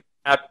shouting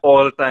at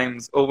all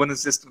times. Owen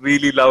is just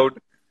really loud.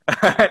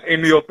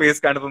 in your face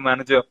kind of a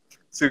manager.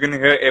 So you can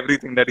hear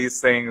everything that he's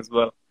saying as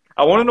well.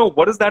 I want to know,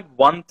 what is that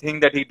one thing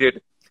that he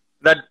did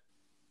that,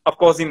 of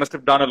course, he must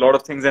have done a lot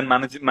of things, and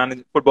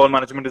football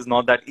management is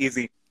not that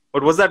easy.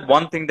 But was that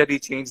one thing that he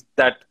changed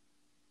that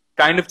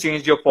kind of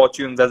changed your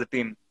fortunes as a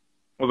team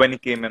when he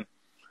came in?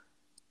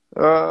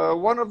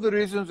 One of the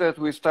reasons that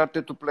we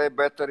started to play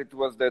better, it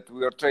was that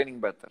we are training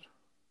better.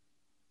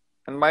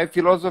 And my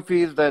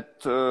philosophy is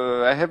that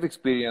I have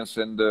experience,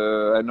 and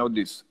I know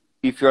this.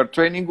 If you are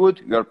training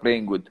good, you are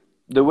playing good.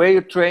 The way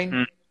you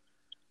train,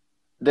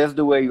 that's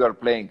the way you are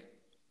playing.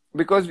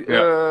 Because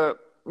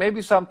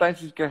maybe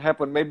sometimes it can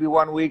happen. Maybe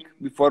 1 week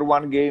before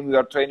one game, you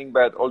are training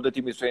bad. All the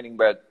team is training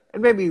bad.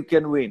 And maybe you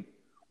can win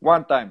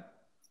one time,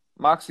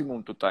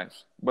 maximum 2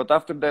 times. But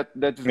after that,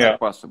 that is not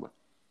possible.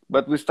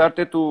 But we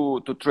started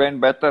to train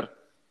better.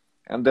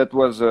 And that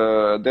was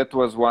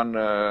one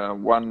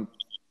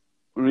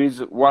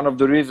of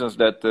the reasons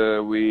that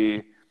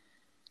we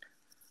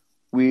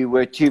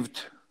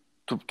achieved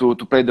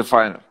to play the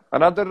final.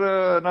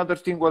 Another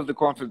thing was the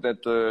confidence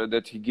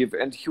that he gave,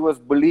 and he was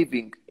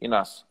believing in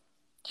us.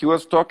 He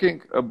was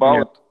talking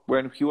about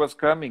when he was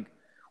coming,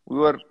 we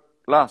were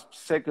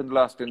second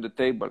last in the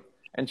table,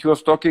 and he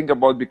was talking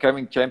about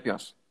becoming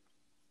champions.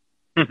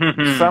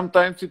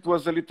 Sometimes it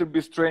was a little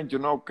bit strange, you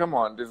know. Come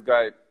on, this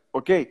guy,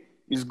 okay,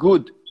 he's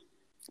good,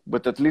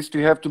 but at least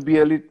you have to be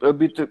a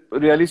bit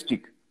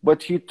realistic.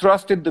 But he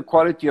trusted the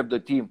quality of the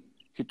team.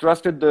 He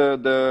trusted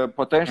the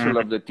potential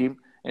of the team.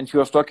 And he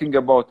was talking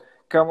about,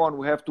 come on,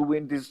 we have to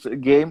win this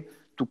game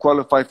to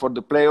qualify for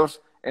the playoffs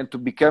and to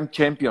become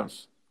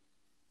champions.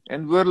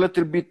 And we're a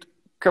little bit,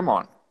 come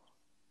on.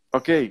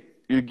 Okay,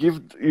 you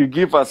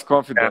give us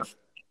confidence.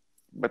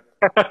 But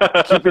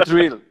keep it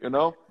real, you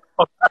know.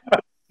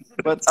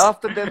 But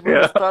after that, when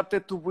we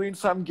started to win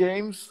some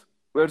games,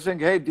 we're saying,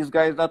 hey, this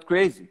guy is not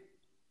crazy.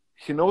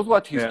 He knows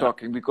what he's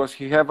talking because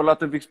he have a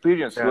lot of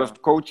experience. He was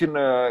coaching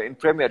in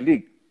Premier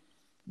League.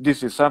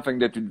 This is something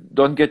that you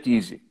don't get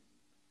easy.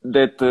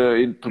 That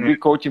to be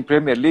coach in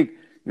Premier League,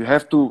 you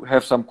have to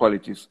have some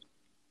qualities.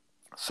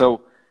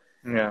 So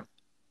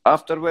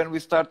after when we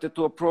started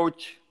to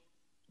approach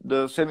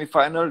the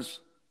semifinals,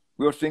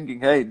 we were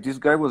thinking, hey, this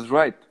guy was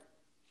right.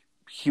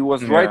 He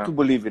was right to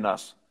believe in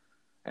us.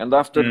 And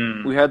after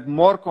we had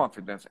more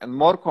confidence. And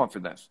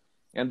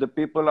the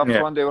people up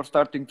front, they were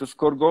starting to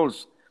score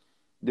goals.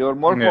 They were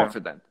more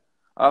confident.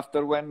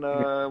 After when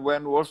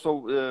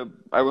also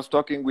I was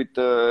talking with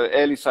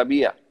Eli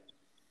Sabia.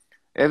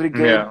 Every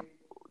game,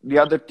 the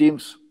other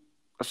teams,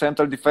 a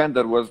central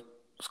defender was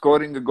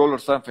scoring a goal or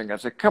something. I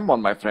said, come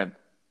on, my friend.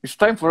 It's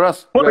time for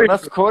us. We are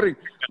not scoring.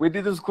 We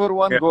didn't score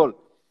one goal.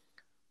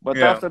 But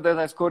after that,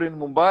 I scored in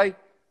Mumbai,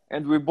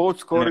 and we both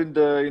scored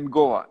in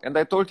Goa. And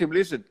I told him,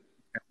 listen,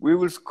 we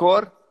will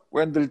score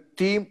when the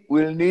team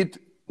will need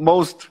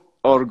most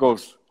our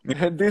goals.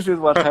 And this is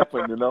what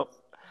happened, you know.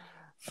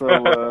 So,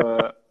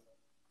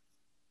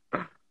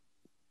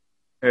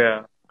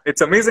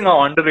 it's amazing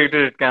how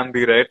underrated it can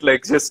be, right?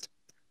 Like, just,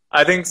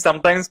 I think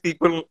sometimes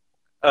people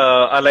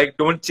are like,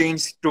 don't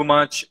change too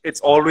much. It's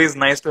always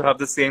nice to have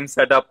the same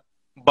setup.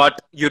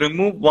 But you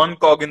remove one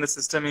cog in the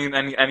system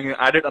and you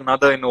added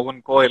another in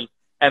Owen Coyle.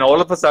 And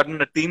all of a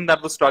sudden, a team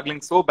that was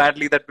struggling so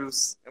badly that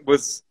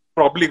was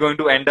probably going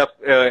to end up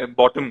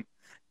bottom,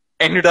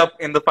 ended up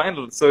in the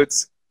final. So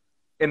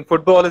in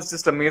football, it's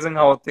just amazing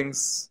how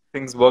things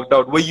worked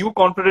out. Were you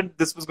confident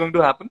this was going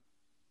to happen?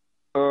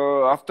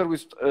 After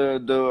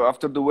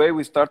the way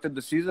we started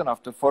the season,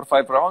 after 4 or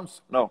 5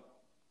 rounds, no.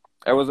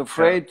 I was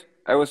afraid.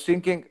 I was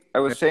saying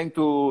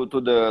to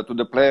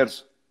the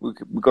players,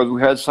 because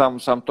we had some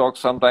talks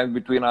sometimes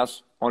between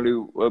us,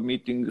 only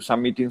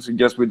some meetings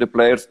just with the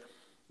players,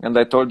 and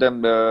I told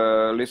them,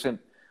 listen,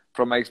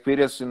 from my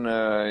experience in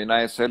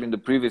ISL in the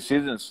previous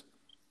seasons,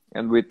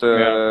 and with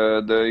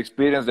the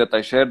experience that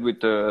I shared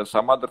with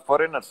some other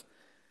foreigners,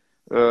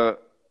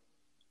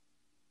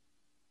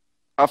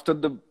 after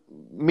the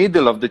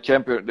middle of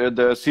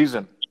the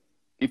season,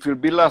 if you'll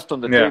be last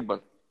on the table,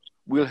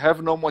 we'll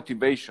have no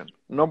motivation.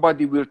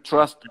 Nobody will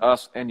trust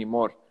us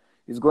anymore.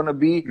 It's going to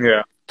be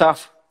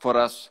tough for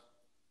us,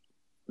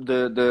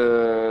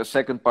 the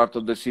second part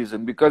of the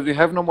season, because we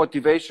have no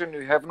motivation,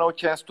 we have no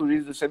chance to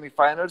reach the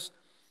semifinals.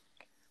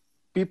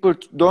 People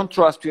don't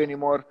trust you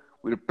anymore.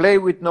 We'll play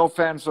with no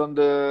fans on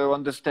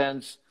the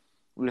stands.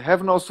 We'll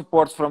have no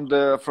support from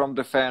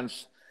the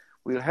fans.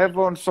 We'll have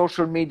on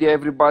social media,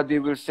 everybody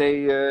will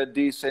say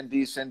this and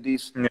this and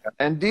this.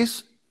 And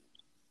this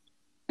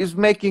is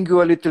making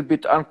you a little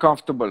bit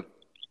uncomfortable.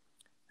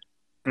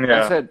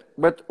 I said,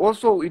 but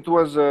also it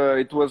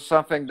was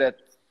something that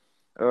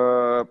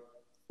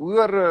we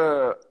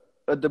were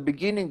at the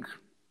beginning,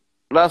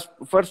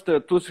 first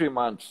 2-3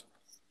 months.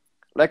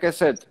 Like I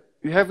said,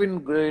 you have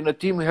in a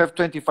team, you have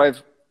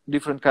 25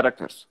 different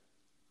characters.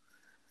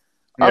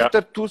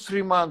 After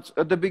 2-3 months,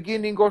 at the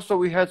beginning also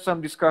we had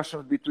some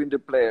discussions between the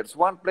players.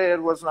 One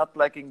player was not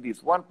liking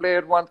this. One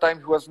player, one time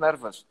he was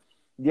nervous.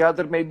 The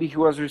other, maybe he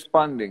was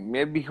responding.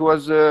 Maybe he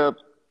was...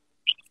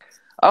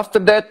 After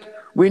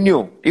that, We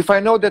knew. If I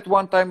know that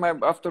one time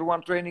after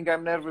one training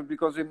I'm nervous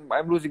because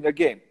I'm losing a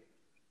game,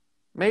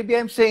 maybe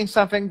I'm saying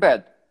something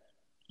bad,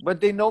 but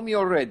they know me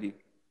already.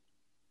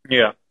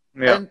 Yeah.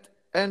 Yeah.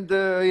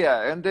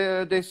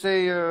 They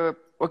say,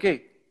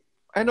 okay,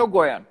 I know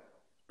Goian.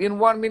 In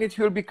 1 minute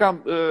he'll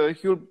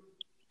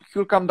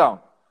come down.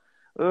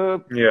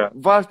 Yeah.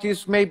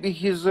 Vasquez, maybe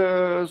he's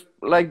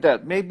like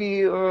that.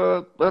 Maybe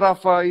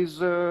Rafa is.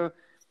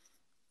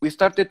 We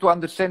started to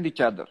understand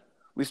each other.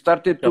 We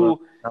started to.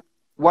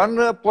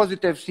 One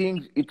positive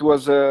thing. It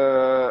was.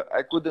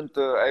 I couldn't.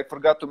 I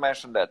forgot to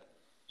mention that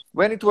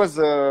when it was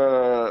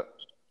the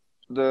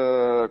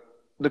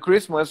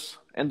Christmas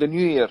and the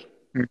New Year.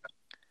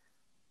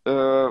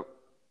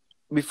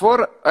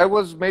 Before I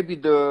was maybe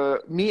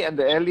me and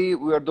the Ellie.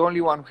 We were the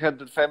only one who had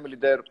the family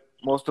there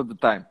most of the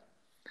time.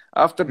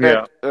 After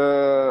that,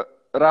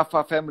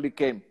 Rafa family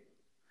came.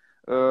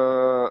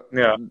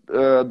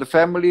 The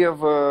family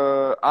of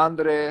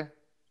Andre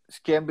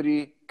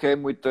Skembri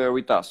came with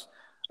us.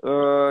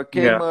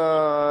 Came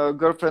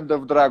girlfriend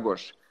of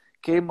Dragos.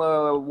 Came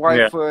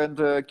wife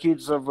and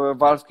kids of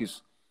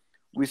Valskis.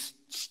 We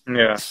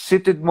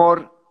seated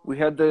more. We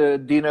had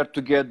dinner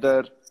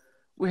together.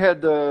 We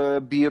had a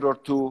beer or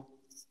two.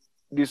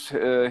 This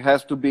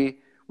has to be.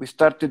 We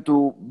started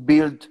to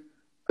build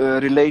a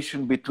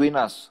relation between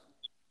us.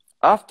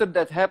 After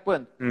that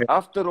happened,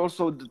 after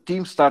also the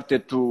team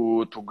started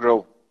to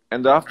grow,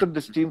 and after the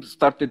team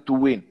started to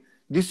win,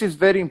 this is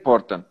very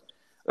important.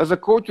 As a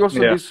coach, also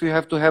this you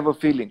have to have a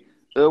feeling.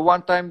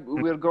 One time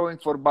we were going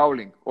for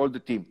bowling, all the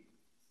team,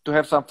 to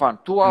have some fun.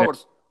 2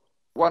 hours,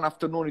 one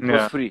afternoon it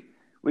was free.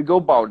 We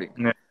go bowling.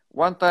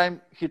 One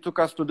time he took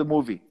us to the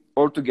movie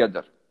all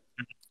together.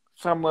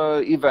 Some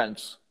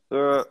events.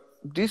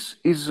 This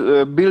is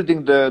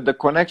building the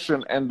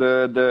connection and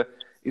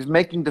is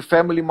making the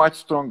family much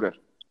stronger.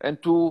 And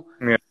to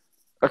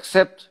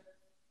accept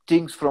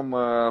things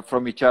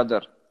from each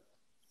other,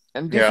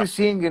 and this is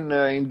seeing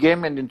in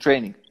game and in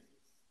training.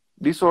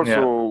 This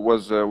also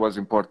was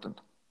important.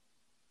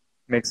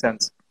 Makes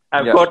sense.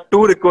 I've got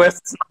 2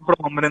 requests from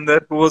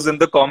Amrinder, who was in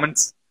the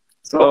comments.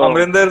 So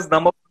Amrinder's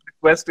number 1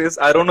 request is,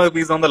 I don't know if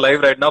he's on the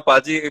live right now.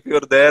 Paji, if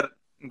you're there,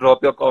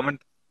 drop your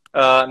comment.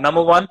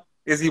 Number 1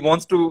 is he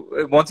wants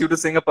you to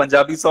sing a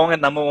Punjabi song,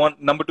 and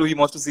number 2 he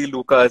wants to see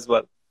Luca as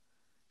well.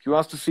 He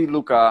wants to see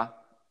Luca.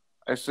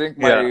 I think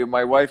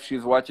my wife,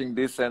 she's watching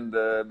this, and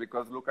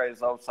because Luca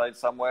is outside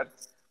somewhere,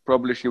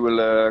 probably she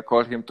will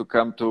call him to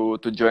come to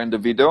join the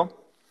video.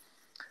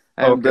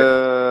 And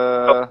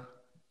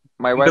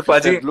my wife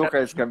said Luca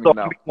is coming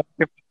now.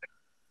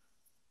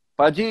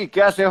 Paji,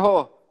 kaise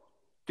ho?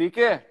 ठीक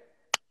है?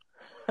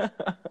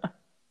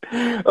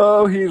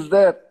 Oh, he's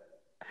there.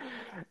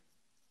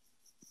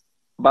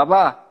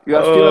 Baba, you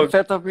are still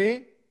upset of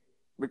me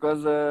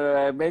because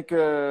I made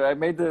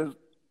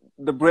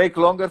the break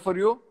longer for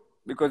you.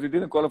 Because you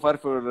didn't qualify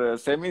for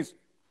semis.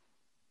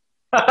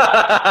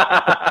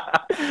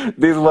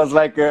 This was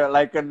like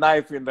a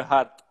knife in the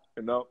heart,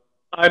 you know.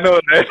 I know,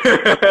 right?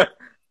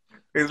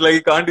 It's like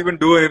he can't even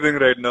do anything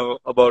right now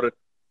about it.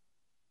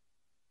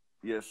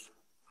 Yes.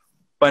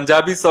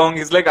 Punjabi song.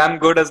 He's like, I'm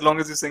good as long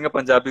as you sing a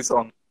Punjabi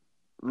song.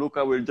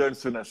 Luca will join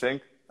soon, I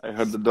think. I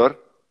heard the door.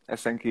 I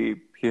think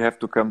he have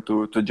to come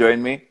to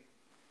join me.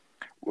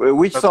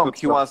 Which song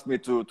he wants me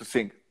to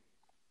sing?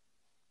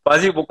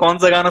 Paji, वो कौन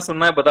सा गाना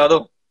सुनना है बता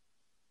दो.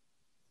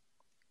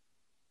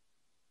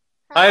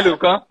 Hi,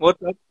 Luca.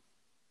 What's up?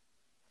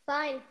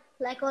 Fine,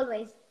 like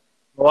always.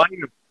 How are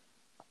you?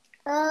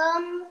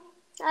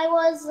 I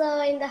was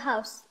in the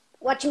house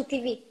watching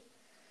TV.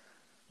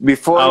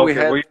 Before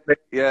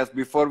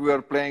before we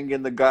were playing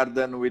in the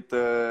garden with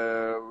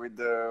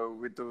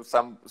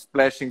some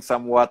splashing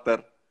some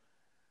water.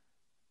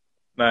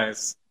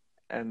 Nice.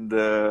 And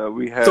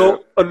we have.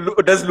 So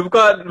does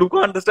Luca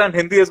understand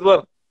Hindi as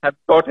well? Have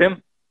you taught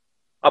him?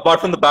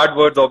 Apart from the bad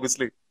words,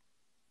 obviously.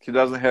 He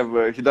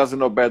doesn't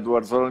know bad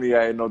words. Only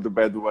I know the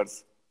bad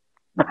words.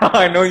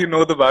 I know you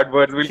know the bad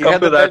words. We'll come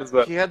to that as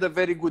well. He had a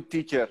very good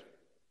teacher.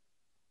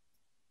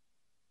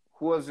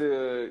 Who was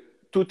 2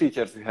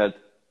 teachers he had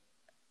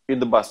in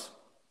the bus.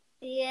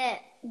 Yeah,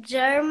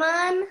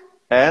 German.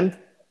 And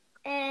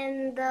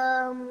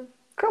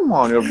come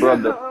on, your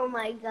brother. Oh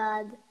my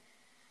God,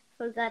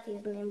 forgot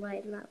his name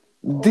right now.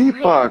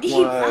 Deepak,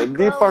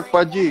 Deepak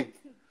Paji.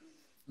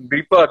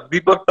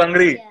 Deepak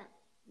Tangri. Yeah.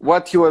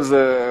 What he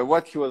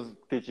was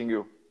teaching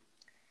you?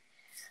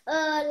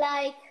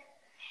 Like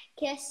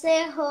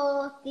kaise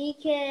ho,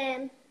 theek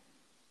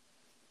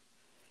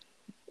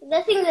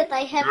the thing that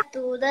I have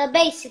to, the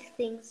basic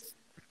things.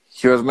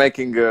 He was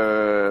making.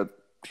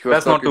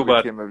 That's not too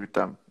bad. Him every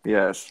time.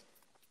 Yes.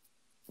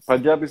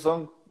 Punjabi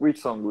song.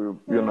 Which song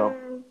you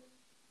know?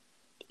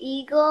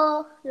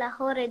 Ego,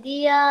 Lahore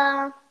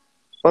Diya.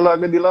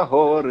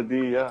 Lahore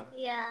Diya.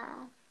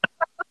 Yeah.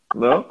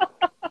 No.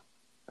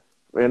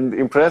 And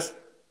impressed.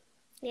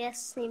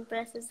 Yes,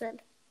 impressive.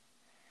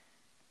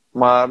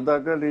 Marda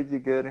gali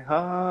jigere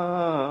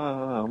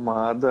ha,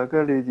 marda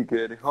gali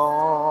jigere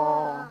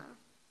ha.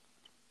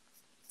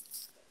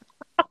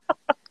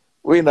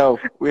 We know.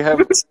 We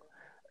have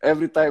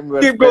Every time we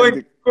were Keep going.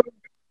 spending.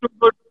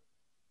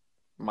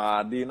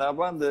 Mardina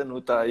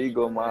bandanuta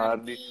igo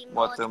mardi,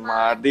 mot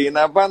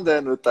mardina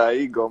bandanuta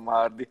igo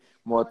mardi,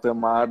 mot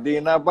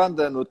mardina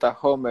bandanuta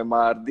home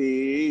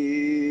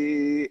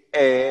mardi.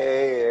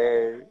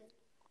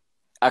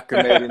 Ak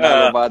meri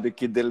nalo vadi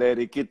ki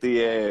dileri kiti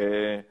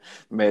hai,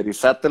 meri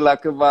 7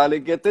 lakh wali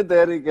geti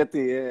deri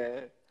geti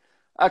hai.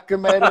 Ak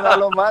meri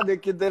nalo vadi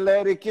ki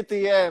dileri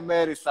kiti hai,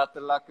 meri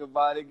 7 lakh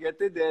wali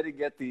geti deri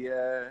geti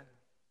hai.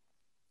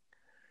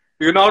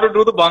 You know how to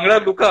do the Bhangra,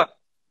 Luca?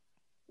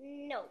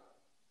 No.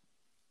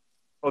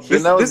 Oh,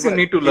 this you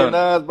need to learn. He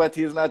knows, but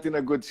he's not in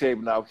a good shape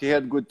now. He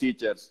had good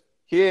teachers.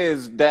 He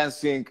is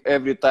dancing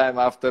every time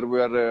after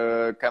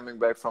we're coming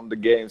back from the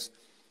games.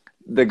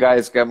 The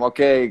guys come,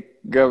 okay,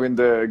 go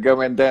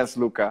and dance,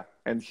 Luca,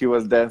 and he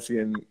was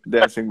dancing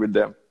with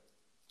them.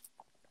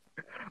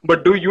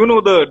 But do you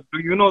know the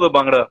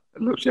Bhangra,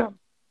 Lucian?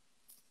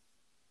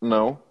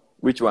 No,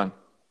 which one?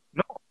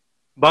 No,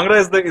 Bhangra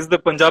is the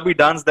Punjabi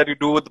dance that you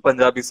do with the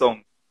Punjabi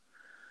song.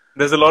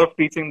 There's a lot of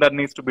teaching that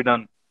needs to be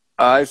done.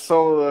 I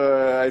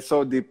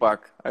saw Deepak.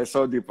 I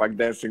saw Deepak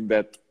dancing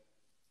that.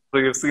 So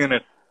you've seen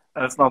it.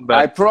 That's not bad.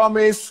 I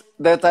promise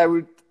that I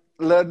will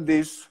learn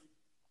this,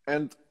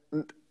 and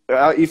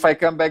if I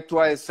come back to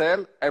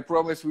ISL, I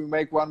promise we'll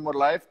make one more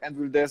live and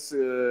we'll dance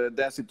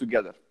it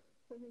together.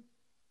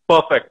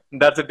 Perfect.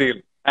 That's a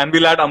deal. And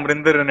we'll add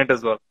Amrinder in it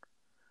as well.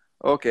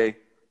 Okay.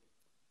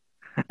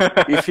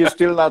 If he's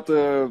still not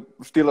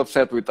still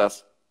upset with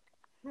us.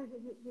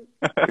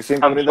 You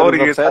think Amrinder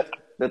is upset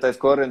that I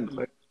score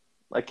and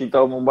I kicked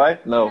out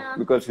Mumbai? No,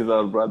 because he's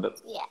our brother.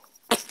 Yeah.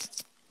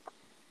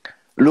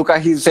 Luca,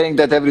 he's saying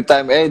that every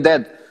time. Hey,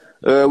 Dad,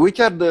 which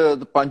are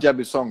the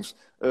Punjabi songs?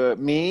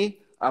 Me,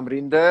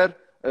 Amrinder,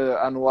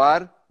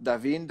 Anwar,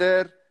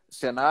 Davinder,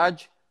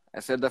 Senaj. I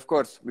said, of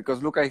course,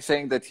 because Luca is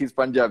saying that he's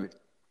Punjabi.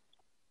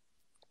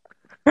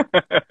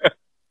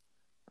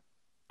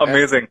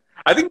 Amazing.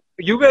 I think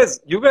you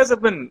guys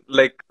have been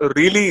like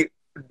really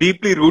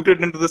deeply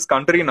rooted into this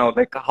country now.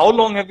 Like, how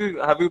long have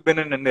you been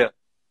in India?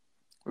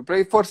 We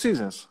played 4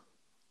 seasons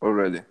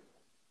already.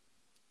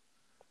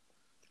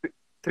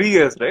 3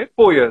 years, right?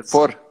 4 years.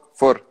 4.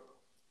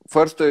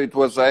 First it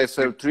was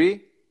ISL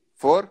 3,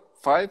 4,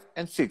 5,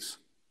 and 6.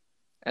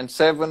 And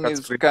 7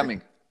 is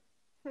coming.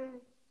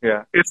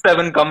 Yeah. Is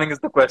 7 coming is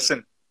the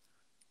question.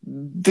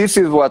 This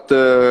is what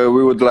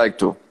we would like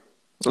to.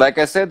 Like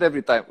I said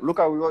every time.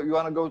 Luca, you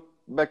want to go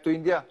back to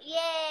India?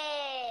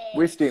 Yay!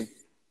 Which team?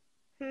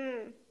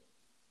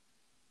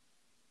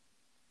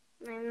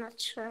 I'm not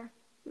sure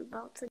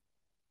about it.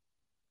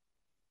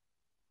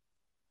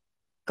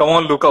 Come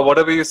on, Luca.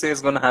 Whatever you say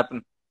is going to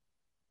happen.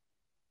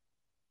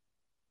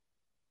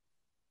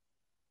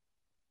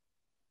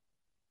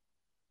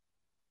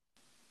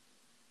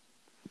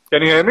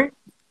 Can you hear me?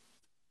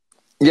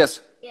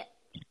 Yes. Yeah.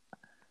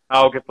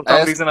 Okay. For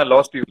some reason, I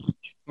lost you.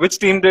 Which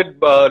team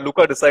did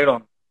Luca decide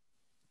on?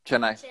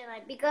 Chennai.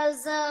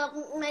 Because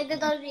my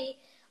dad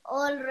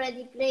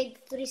already played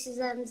 3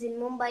 seasons in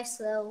Mumbai,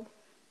 so...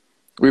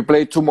 We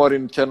play 2 more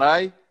in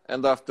Chennai,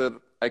 and after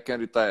I can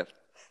retire.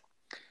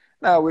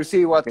 Now we'll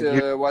see what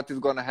is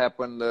going to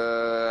happen.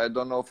 I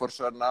don't know for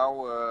sure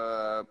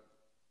now.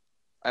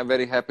 I'm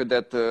very happy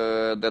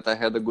that I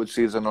had a good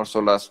season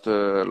also last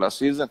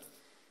season.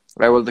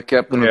 I was the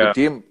captain of the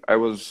team.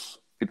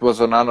 It was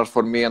an honor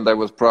for me, and I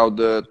was proud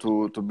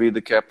to be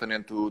the captain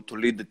and to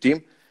lead the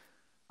team.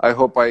 I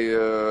hope I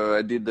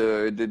did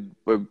a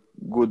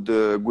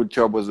good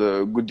job as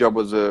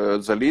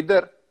a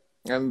leader,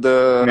 and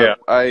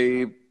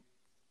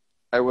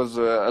I was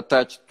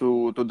attached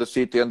to the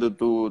city and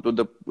to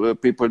the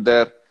people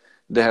there.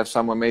 They have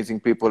some amazing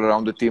people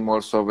around the team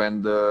also,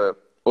 and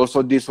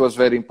also this was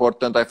very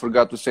important. I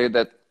forgot to say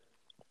that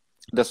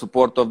the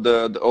support of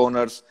the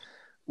owners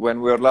when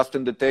we were last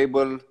in the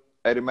table.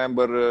 I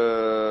remember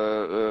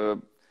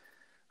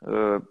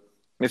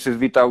Mrs.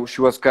 Vita.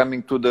 She was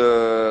coming to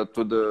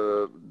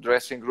the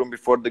dressing room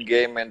before the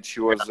game, and she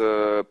was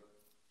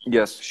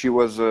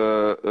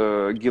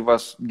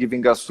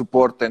giving us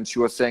support, and she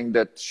was saying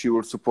that she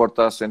will support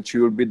us and she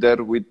will be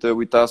there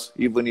with us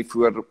even if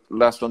we were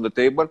last on the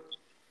table.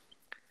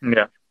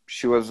 Yeah,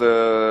 she was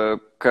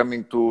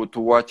coming to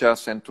watch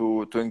us and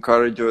to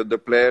encourage the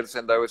players,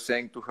 and I was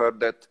saying to her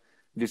that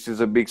this is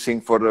a big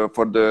thing for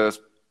the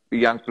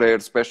young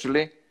players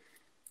especially.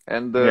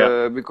 And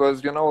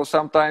because, you know,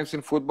 sometimes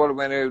in football,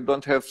 when you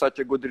don't have such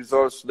a good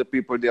results, the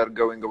people, they are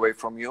going away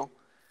from you.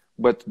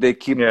 But they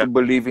keep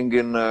believing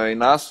in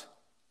us.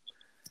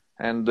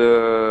 And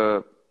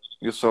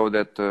you saw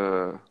that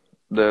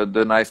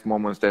the nice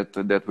moments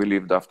that we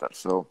lived after.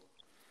 So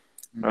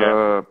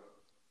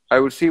I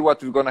will see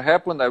what is going to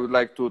happen. I would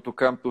like to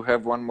come to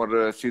have one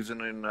more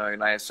season in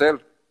ISL.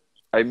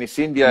 I miss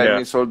India. I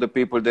miss all the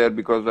people there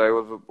because I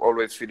was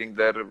always feeling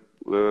there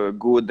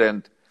good,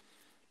 and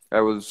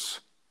I was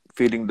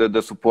feeling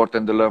the support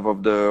and the love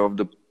of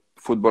the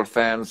football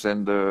fans,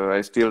 and I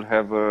still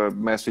have a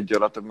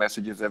lot of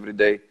messages every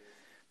day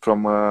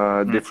from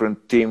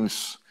different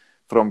teams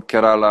from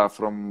Kerala,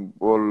 from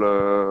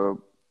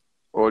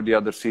all the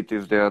other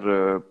cities, they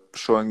are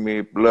showing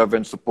me love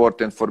and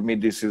support, and for me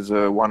this is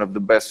one of the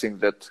best things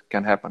that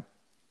can happen.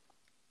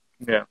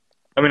 Yeah.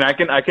 I mean,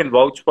 I can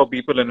vouch for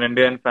people in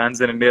India and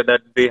fans in India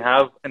that they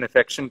have an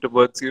affection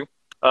towards you.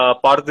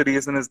 Part of the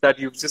reason is that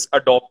you've just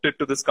adopted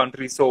to this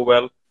country so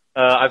well.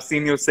 I've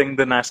seen you sing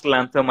the national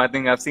anthem. I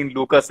think I've seen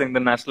Luca sing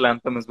the national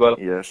anthem as well,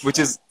 Yes. which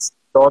is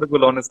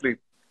adorable, honestly.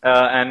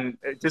 And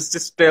it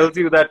just tells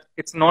you that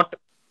it's not,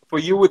 for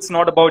you, it's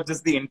not about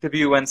just the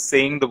interview and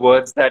saying the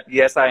words that,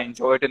 yes, I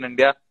enjoy it in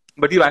India,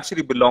 but you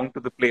actually belong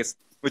to the place,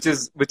 which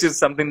is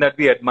something that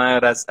we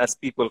admire as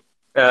people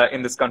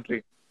in this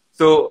country.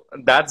 So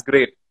that's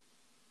great.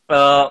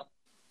 Uh,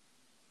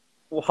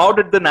 how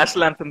did the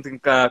national anthem thing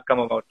come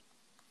about?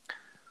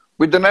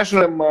 With the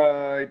national anthem,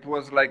 it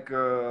was like,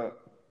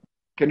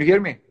 can you hear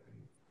me?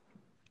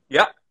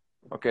 Yeah.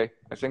 Okay,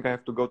 I think I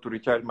have to go to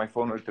recharge my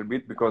phone a little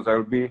bit because I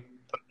will be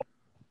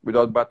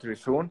without battery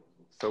soon.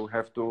 So we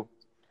have to,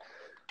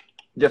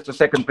 just a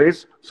second,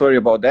 please. Sorry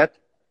about that.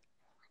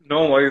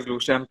 No worries,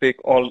 Lucian.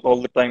 Take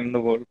all the time in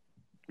the world.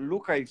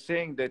 Luca is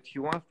saying that he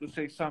wants to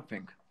say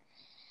something.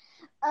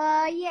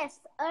 Yes,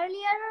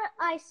 earlier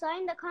I saw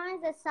in the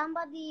comments that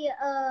somebody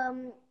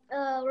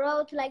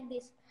wrote like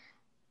this.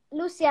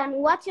 Lucian,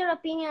 what's your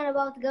opinion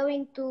about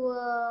going to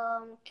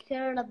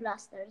Kerala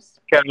Blasters?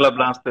 Kerala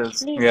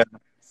Blasters. Please Yeah.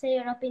 say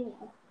your opinion.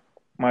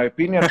 My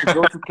opinion to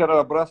go to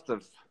Kerala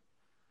Blasters.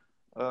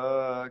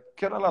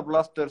 Kerala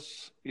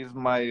Blasters is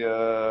my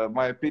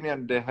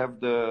opinion. They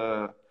have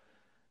a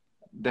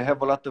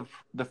lot of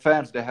the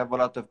fans. They have a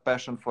lot of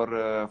passion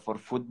for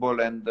football,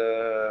 and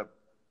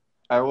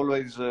I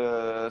always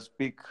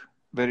speak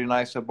very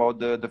nice about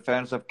the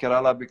fans of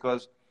Kerala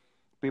because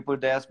people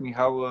they ask me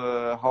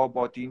how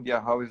about India,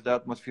 how is the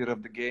atmosphere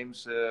of the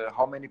games,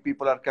 how many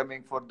people are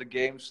coming for the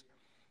games,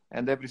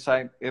 and every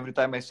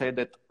time I say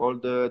that all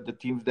the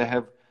teams they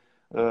have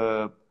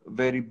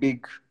very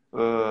big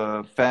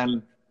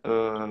fan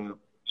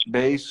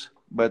base,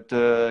 but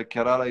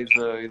Kerala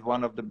is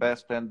one of the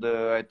best, and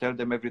I tell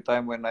them every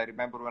time when I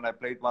remember when I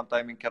played one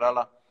time in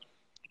Kerala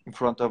in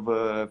front of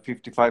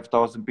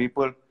 55,000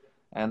 people.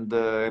 And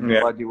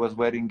everybody was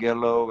wearing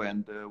yellow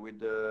and with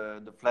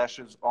the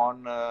flashes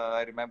on.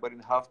 I remember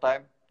in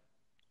halftime,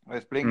 I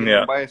was playing in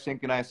Mumbai, I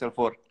think in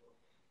ISL4.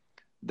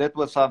 That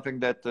was something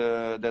that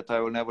I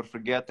will never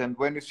forget. And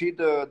when you see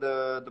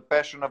the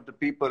passion of the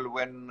people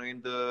when in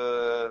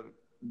the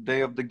day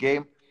of the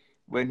game,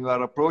 when you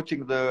are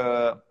approaching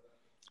the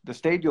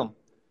stadium,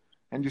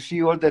 and you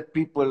see all that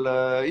people,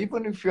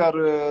 even if you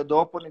are the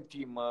opponent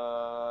team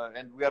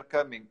and we are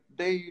coming,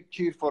 they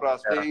cheer for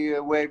us, they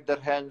wave their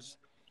hands.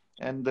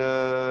 And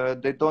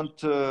they don't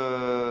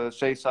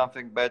say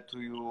something bad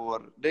to you,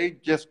 or they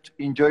just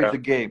enjoy the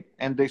game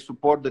and they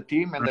support the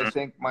team. And I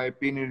think my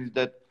opinion is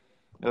that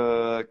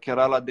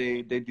Kerala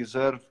they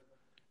deserve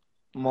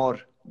more.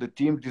 The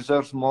team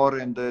deserves more,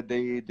 and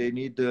they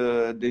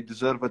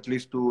deserve at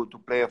least to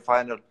play a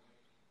final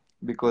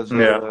because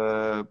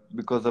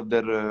of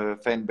their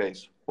fan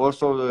base.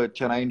 Also, the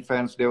Chennaiyin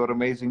fans, they were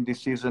amazing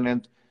this season,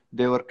 and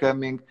they were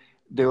coming.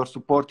 They were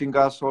supporting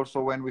us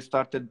also when we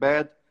started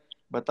bad.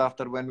 But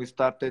after when we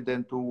started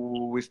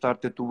we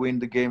started to win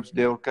the games,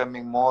 they were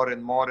coming more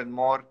and more and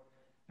more.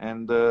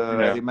 And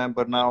I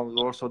remember now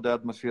also the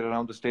atmosphere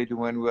around the stadium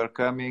when we were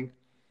coming,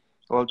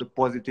 all the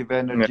positive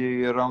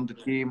energy around the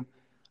team.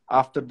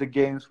 After the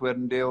games,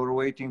 when they were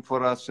waiting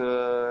for us,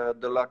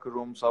 the locker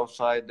rooms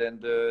outside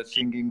and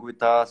singing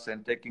with us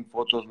and taking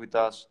photos with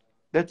us.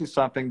 That is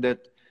something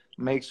that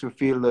makes you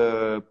feel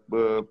a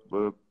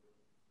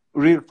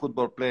real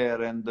football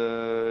player, and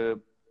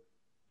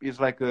it's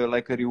like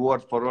a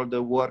reward for all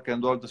the work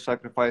and all the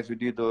sacrifice you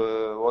did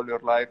all your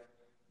life.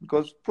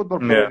 Because football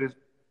player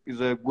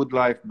is a good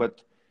life,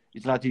 but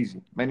it's not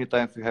easy. Many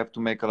times you have to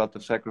make a lot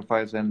of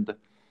sacrifice, and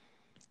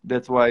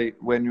that's why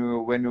when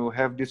you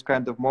have this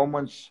kind of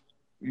moments,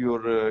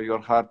 your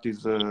heart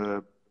is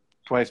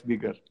twice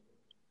bigger.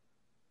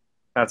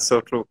 That's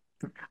so true.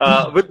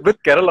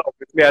 With Kerala,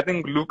 obviously, I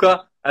think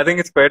Luca, I think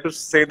it's fair to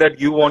say that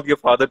you want your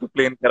father to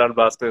play in Kerala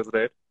Blasters,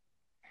 right?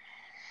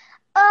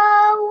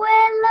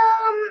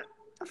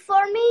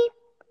 For me,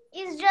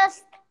 it's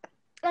just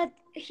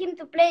him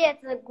to play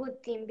at a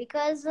good team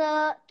because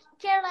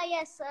Kerala,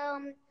 yes,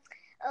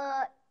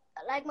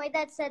 like my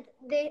dad said,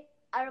 they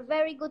are a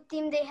very good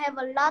team. They have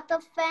a lot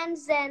of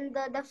fans, and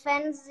the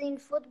fans in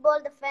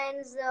football, the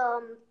fans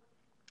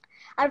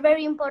are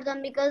very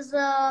important because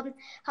our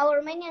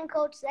Romanian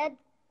coach said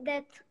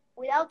that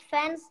without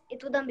fans,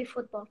 it wouldn't be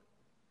football.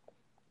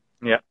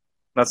 Yeah,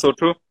 that's so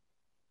true.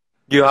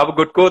 You have a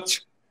good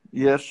coach.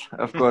 Yes,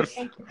 of course.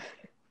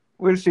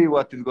 We'll see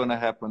what is going to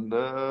happen.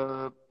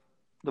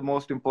 The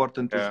most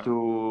important is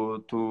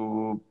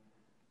to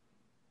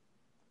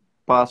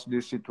pass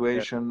this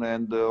situation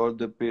and all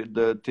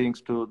the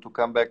things to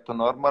come back to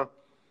normal.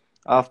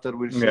 After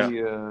we'll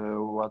see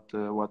what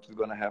is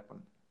going to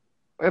happen.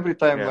 Every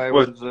time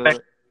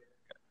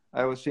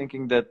I was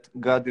thinking that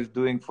God is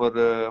doing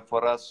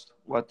for us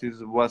what is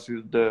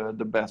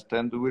the best,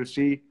 and we'll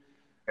see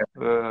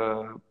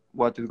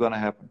what is going to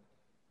happen.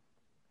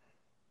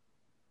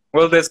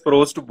 Well, there's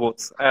pros to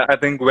both. I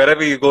think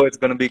wherever you go, it's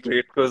going to be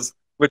great because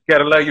with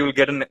Kerala, you'll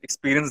get an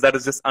experience that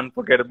is just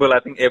unforgettable. I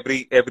think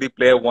every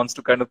player wants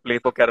to kind of play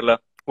for Kerala,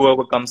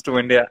 whoever comes to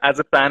India. As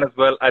a fan as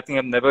well, I think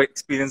I've never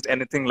experienced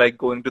anything like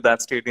going to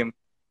that stadium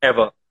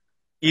ever.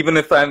 Even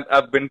if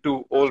I've been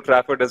to Old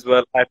Trafford as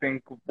well, I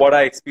think what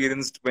I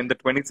experienced when the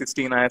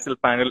 2016 ISL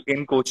final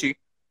in Kochi,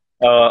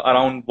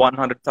 around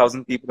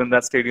 100,000 people in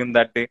that stadium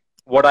that day.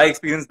 What I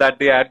experienced that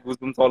day, I had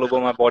goosebumps all over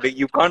my body.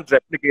 You can't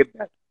replicate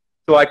that.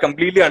 So I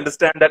completely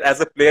understand that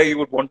as a player, you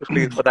would want to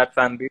play for that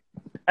fan base.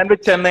 And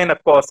with Chennai,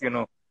 of course,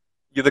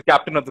 you're the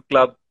captain of the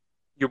club.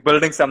 You're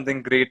building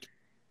something great.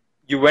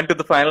 You went to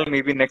the final.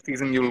 Maybe next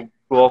season you'll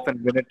go off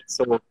and win it.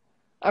 So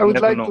I you would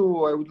never like know.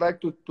 to. I would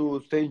like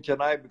to stay in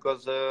Chennai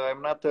because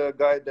I'm not a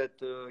guy that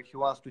he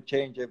wants to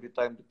change every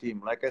time the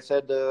team. Like I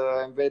said,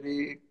 I'm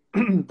very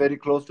very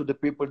close to the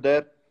people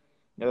there.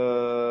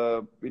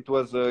 It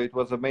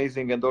was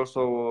amazing, and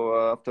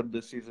also after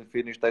the season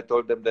finished, I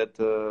told them that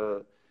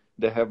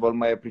they have all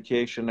my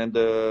appreciation and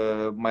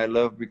my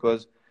love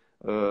because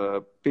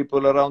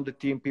people around the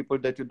team, people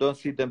that you don't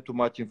see them too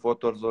much in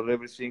photos or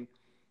everything,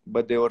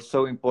 but they were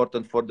so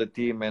important for the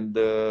team. And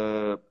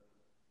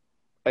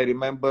I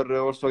remember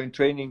also in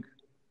training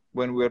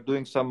when we were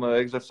doing some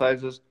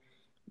exercises,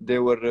 they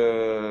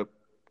were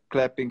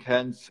clapping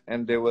hands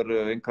and they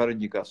were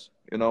encouraging us.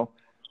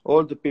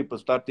 All the people,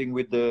 starting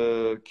with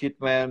the kit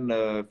man,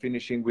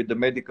 finishing with the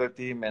medical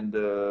team and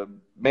the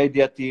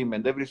media team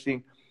and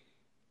everything.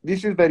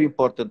 This is very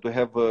important to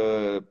have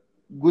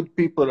good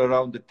people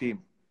around the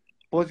team,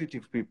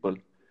 positive people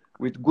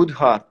with good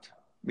heart.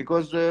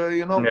 Because,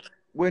 Yeah.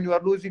 when you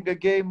are losing a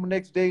game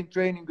next day in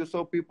training, you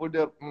saw people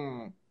there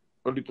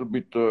a little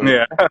bit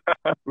Yeah.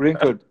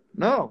 wrinkled.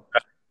 No,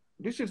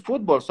 this is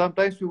football.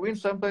 Sometimes you win,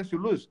 sometimes you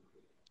lose.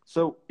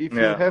 So if you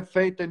Yeah. have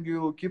faith and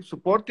you keep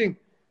supporting,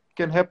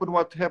 can happen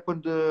what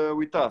happened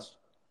with us.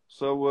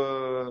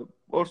 So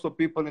also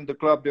people in the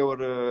club, they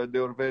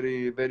were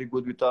very very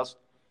good with us,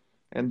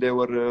 and they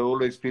were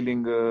always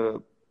feeling.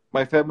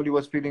 My family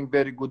was feeling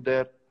very good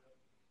there.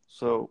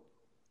 So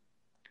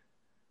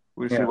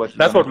we'll see Yeah. what's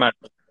That's gonna. what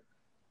matters.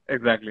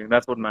 Exactly.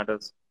 That's what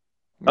matters.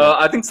 Yeah.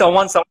 I think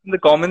someone in the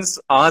comments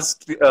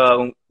asked,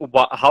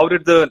 how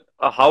did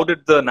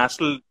the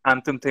national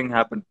anthem thing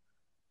happen?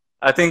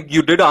 I think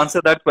you did answer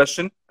that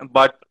question,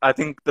 but I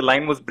think the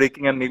line was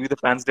breaking and maybe the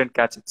fans didn't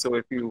catch it. So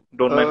if you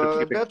don't mind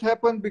repeating. That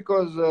happened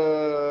because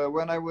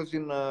when I was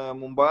in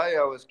Mumbai,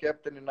 I was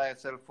captain in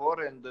ISL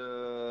 4, and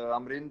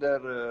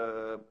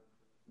Amrinder,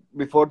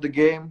 before the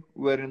game,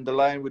 we were in the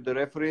line with the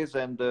referees,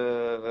 and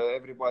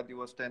everybody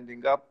was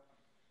standing up,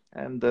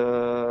 and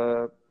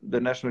the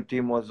national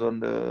team was in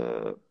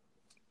the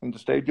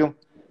stadium,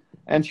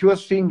 and he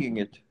was singing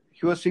it.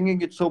 He was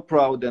singing it so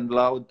proud and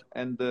loud,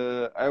 and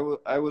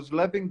I was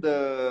loving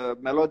the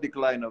melodic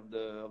line of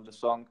the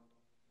song,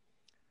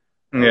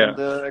 Yeah. and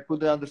I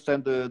couldn't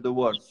understand the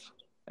words.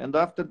 And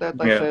after that,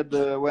 I Yeah. said,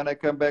 when I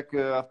come back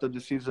after the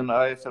season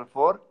ISL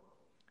 4,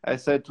 I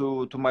said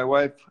to my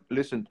wife,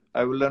 listen,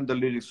 I will learn the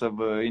lyrics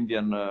of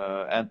Indian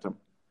anthem.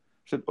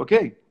 She said,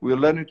 okay, we'll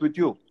learn it with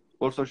you.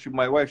 Also,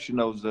 my wife, she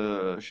knows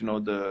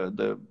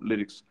the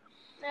lyrics.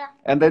 Yeah.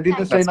 And I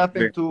didn't say That's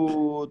nothing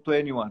great. to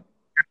anyone.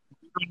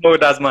 Don't know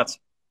it as much.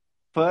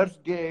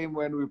 First game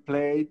when we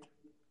played,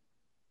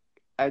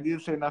 I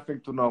didn't say nothing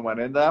to no one.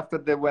 And after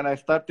that, when I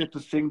started to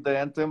sing the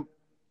anthem,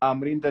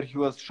 Amrinder, he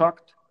was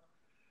shocked.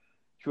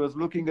 He was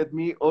looking at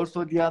me.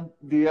 Also,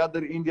 the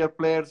other India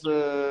players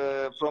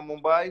from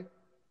Mumbai,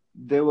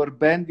 they were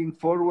bending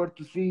forward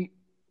to see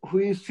who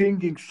is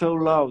singing so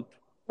loud.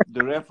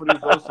 The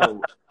referees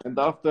also. And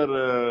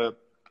after,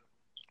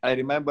 I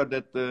remember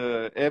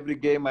that every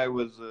game I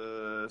was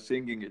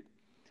singing it.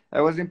 I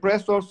was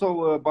impressed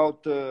also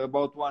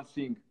about one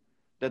thing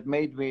that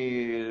made me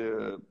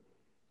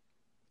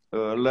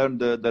learn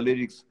the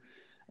lyrics.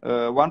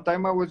 One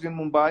time I was in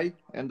Mumbai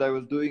and I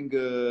was doing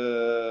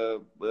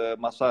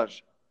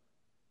massage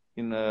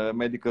in a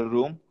medical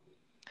room,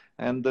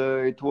 and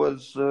it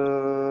was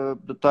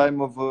the time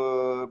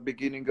of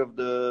beginning of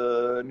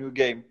the new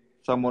game.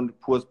 Someone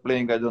who was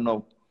playing, I don't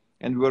know,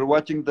 and we were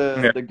watching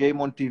Yeah. the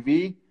game on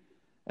TV,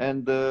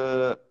 and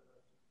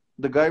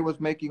the guy was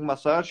making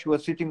massage. He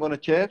was sitting on a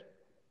chair.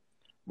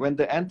 When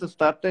the anthem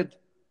started,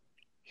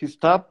 he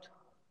stopped,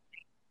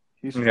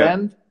 he Yeah.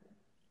 stand,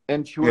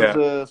 and he was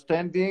Yeah.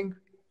 standing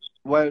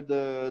while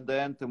the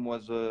anthem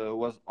was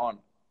on,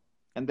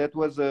 and that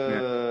was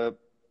Yeah.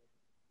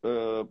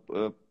 uh,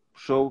 uh,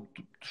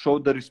 show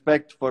the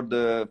respect for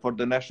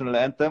the national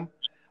anthem.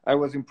 I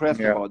was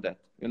impressed Yeah. about that.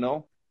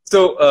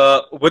 So,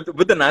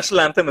 with the national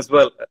anthem as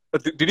well,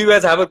 did you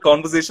guys have a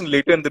conversation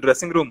later in the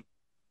dressing room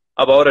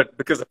about it?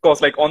 Because of course,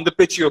 like on the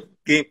pitch, you're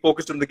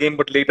focused on the game,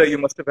 but later you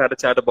must have had a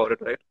chat about it,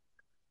 right?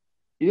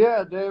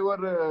 Yeah, they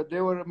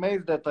were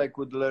amazed that I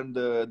could learn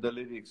the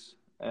lyrics,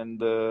 and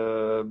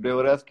they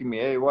were asking me,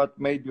 "Hey, what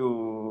made you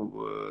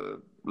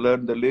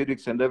learn the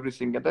lyrics and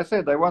everything?" And I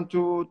said, "I want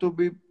to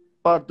be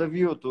part of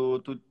you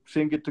to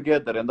sing it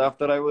together." And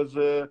after I was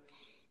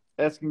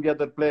asking the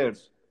other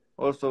players,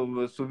 also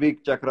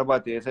Suvik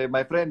Chakrabarti. I say,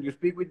 my friend, you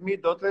speak with me,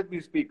 don't let me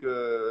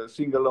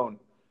sing alone.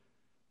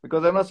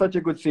 Because I'm not such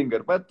a good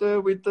singer. But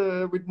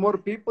with more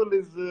people,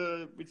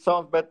 it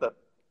sounds better.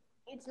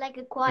 It's like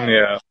a choir.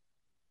 Yeah,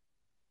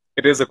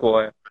 it is a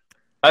choir.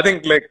 I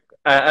think like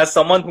as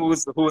someone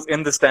who's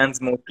in the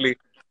stands mostly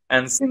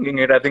and singing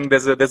it, I think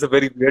there's a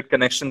very weird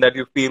connection that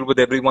you feel with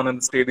everyone in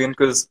the stadium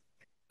because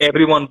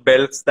everyone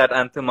belts that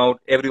anthem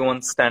out,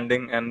 everyone's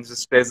standing, and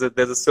just there's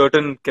a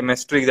certain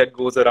chemistry that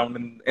goes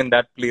around in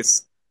that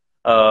place,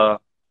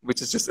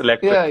 which is just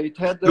electric. Yeah, it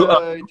had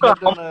Luka,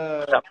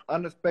 yeah, an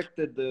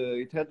unexpected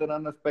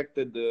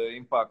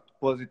impact,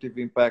 positive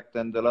impact,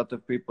 and a lot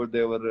of people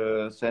they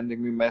were sending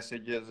me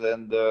messages,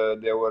 and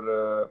they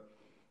were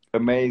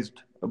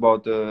amazed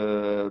about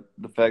the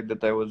fact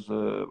that I was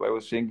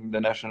singing the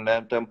national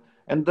anthem,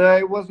 and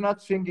I was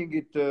not singing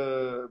it.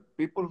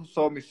 People who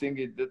saw me sing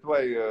it, that's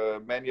why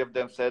many of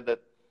them said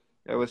that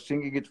I was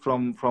singing it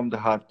from the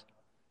heart.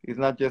 It's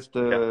not just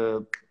yeah,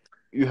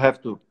 you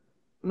have to.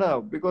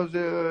 No, because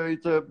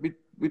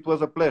it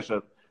was a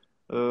pleasure.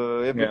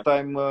 Every yeah,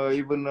 time,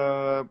 even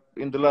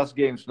in the last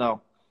games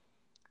now,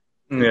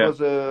 it yeah,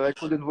 was. I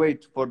couldn't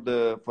wait for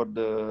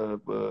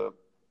the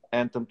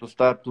anthem to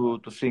start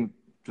to sing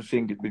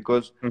it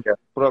because yeah,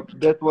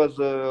 that was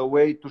a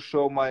way to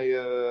show my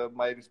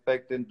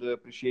respect and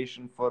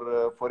appreciation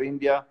for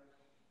India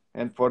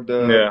and for the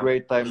yeah.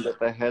 great time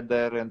that I had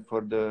there and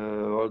for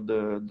all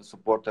the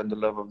support and the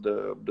love of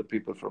the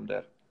people from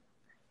there.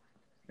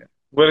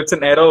 Well, it's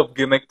an era of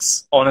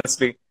gimmicks,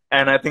 honestly.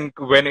 And I think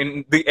when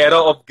in the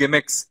era of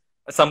gimmicks,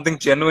 something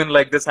genuine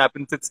like this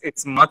happens,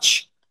 it's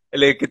much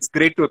like it's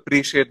great to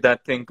appreciate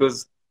that thing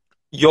because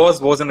yours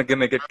wasn't a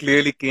gimmick. It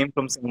clearly came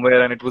from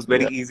somewhere and it was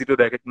very Yeah, easy to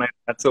recognize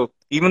that. So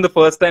even the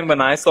first time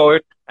when I saw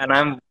it, and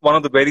I'm one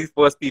of the very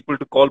first people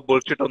to call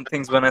bullshit on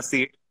things when I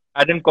see it,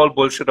 I didn't call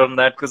bullshit on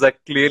that because I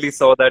clearly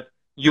saw that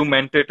you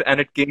meant it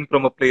and it came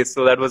from a place.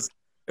 So it was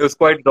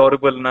quite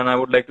adorable and I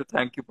would like to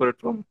thank you for it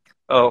from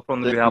the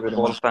thank you behalf of very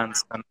all much.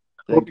 fans. And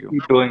hope Thank you you.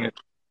 keep doing it.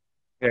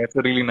 Yeah, it's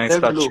a really nice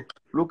Tell me, touch.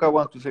 Luca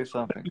wants to say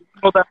something.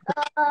 So that,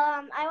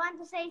 I want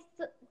to say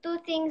two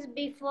things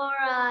before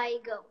I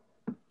go.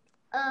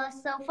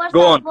 So first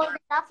go of on. all,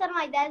 after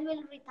my dad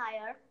will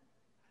retire,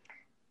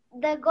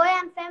 the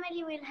Goian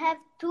family will have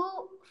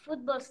two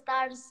football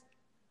stars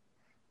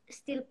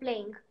still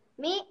playing.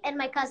 Me and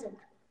my cousin,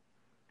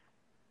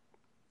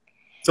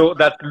 So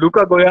that's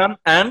Luca Goyan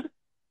and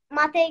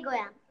Matej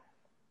Goian.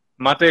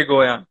 Mate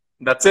Goyan.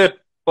 That's it.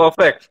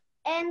 Perfect.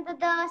 And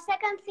the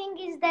second thing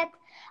is that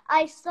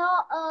I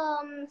saw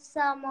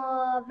some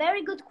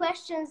very good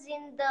questions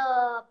in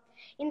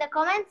the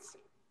comments,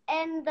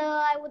 and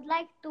I would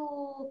like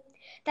to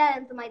tell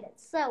them to my dad.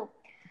 So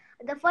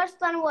the first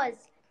one was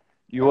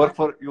You work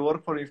for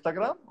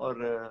Instagram or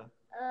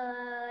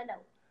no.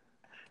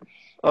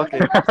 okay?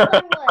 The first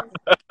one was,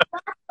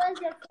 what was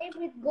your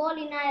favorite goal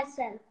in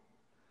ISL?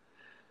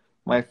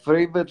 My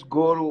favorite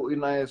goal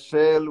in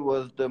ISL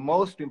was the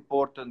most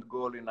important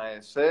goal in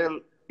ISL.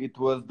 It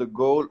was the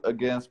goal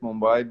against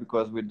Mumbai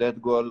because with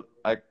that goal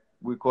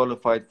we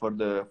qualified for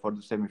the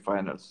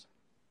semifinals.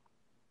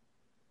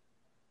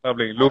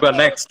 Lovely. Luca Okay.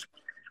 next.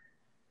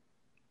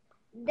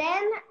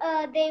 Then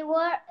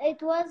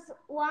it was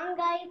one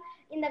guy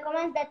in the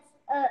comments that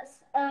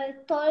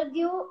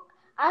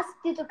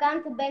asked you to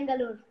come to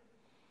Bengaluru.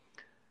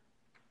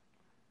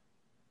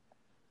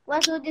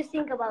 What would you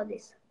think about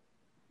this?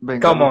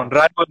 Come on,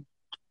 Bengaluru. rival.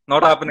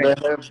 Not happening.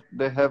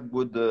 They have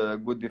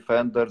good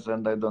defenders,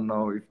 and I don't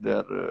know if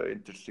they're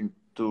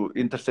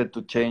interested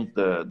to change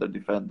the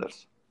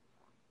defenders.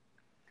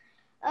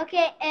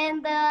 Okay,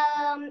 and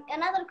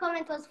another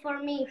comment was for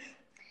me.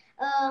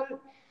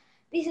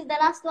 This is the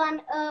last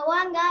one.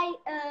 One guy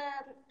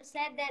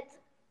said that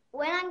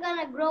when I'm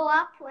gonna grow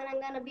up, when I'm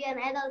gonna be an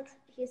adult,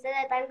 he said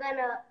that I'm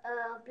gonna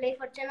play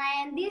for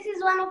Chennai, and this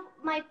is one of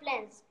my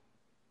plans.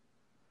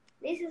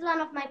 This is one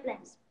of my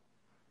plans.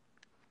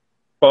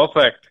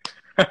 Perfect.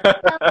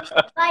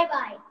 Bye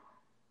bye.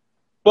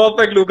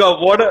 Perfect, Luca.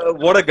 What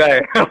a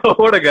guy.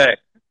 What a guy.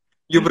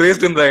 You've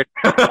raised him right.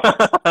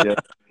 Yeah,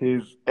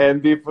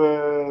 and if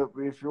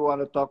you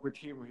want to talk with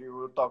him, he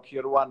will talk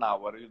here 1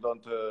 hour. You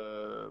don't.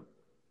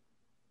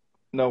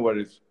 No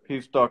worries.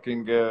 He's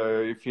talking.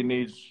 If he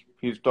needs,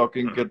 he's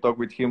talking. Talk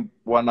with him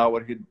 1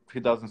 hour. He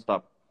doesn't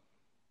stop.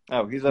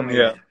 Oh, he's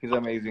amazing. Yeah. He's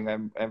amazing.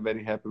 I'm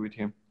very happy with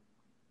him.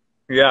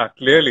 Yeah,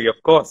 clearly,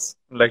 of course.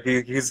 Like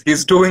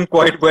he's doing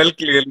quite well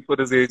clearly for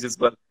his age as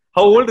well.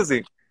 How old is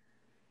he?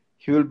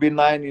 He will be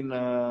 9 in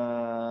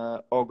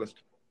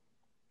August.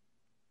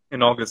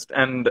 In August.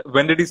 And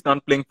when did he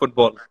start playing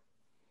football?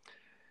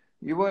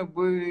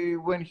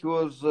 When he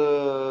was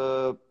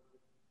 4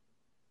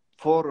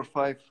 or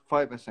 5,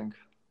 I think.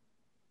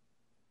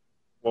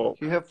 Whoa.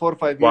 He had 4 or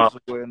 5 Wow. years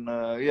when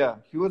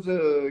he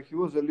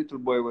was a little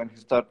boy when he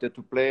started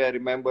to play. I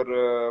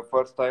remember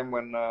first time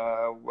when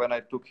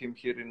I took him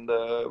here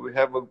we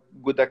have a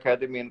good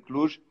academy in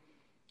Cluj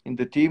in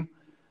the team,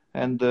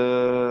 and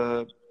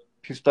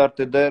he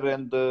started there,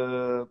 and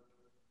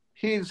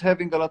he is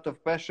having a lot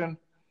of passion.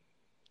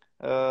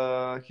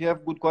 He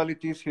have good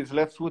qualities. He's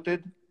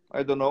left-footed.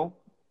 I don't know.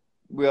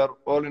 We are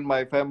all in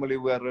my family.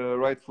 We are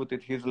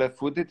right-footed. He's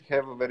left-footed.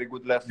 Have a very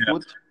good left Yeah.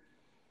 foot.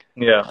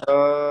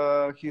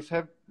 Yeah. He's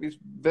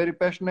very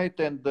passionate,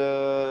 and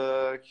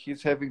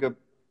he's having a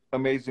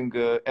amazing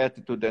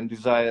attitude and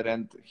desire.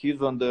 And he's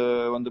on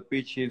the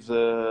pitch. He's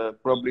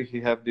probably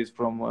he have this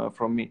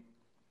from me.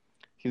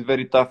 He's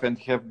very tough and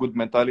he have good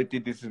mentality.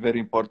 This is very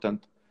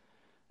important.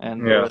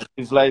 And Yeah.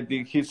 he's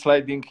sliding.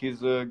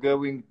 He's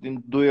going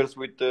in duels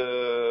with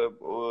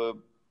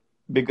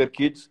bigger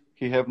kids.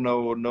 He have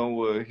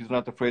he's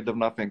not afraid of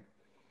nothing.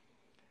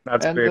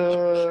 That's And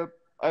great.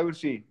 I will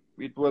see.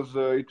 It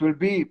will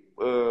be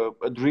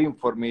a dream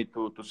for me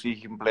to see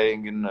him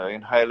playing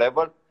in high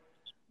level,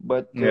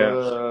 but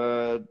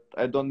Yeah.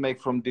 I don't make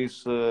from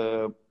this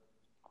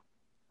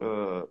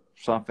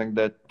something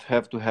that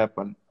have to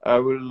happen.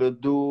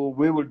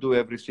 We will do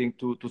everything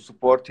to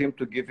support him,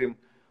 to give him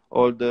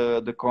all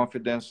the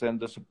confidence and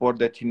the support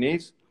that he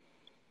needs.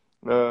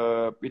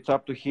 It's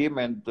up to him,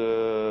 and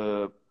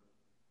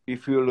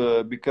if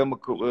he'll become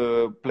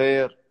a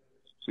player,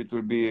 it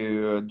will be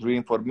a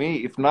dream for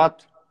me. If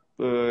not,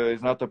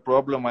 it's not a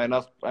problem.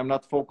 I'm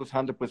not focused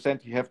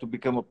 100%. He have to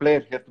become a player.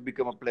 He have to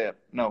become a player.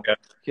 No, Yeah.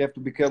 he have to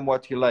become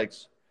what he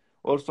likes.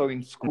 Also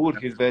in school,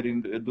 he's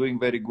doing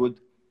very good.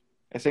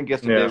 I think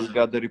yesterday we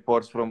got the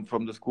reports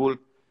from the school.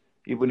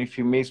 Even if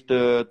he missed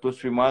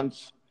 2-3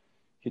 months,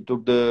 he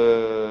took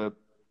the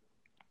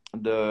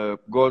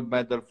gold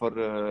medal for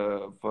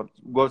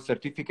gold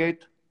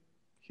certificate.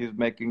 He's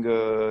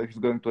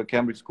going to a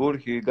Cambridge school.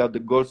 He got the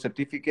gold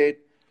certificate.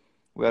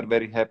 We are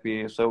very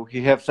happy. So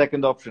he have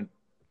second option.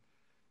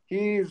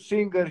 He's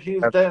singer,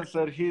 he's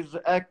dancer, he's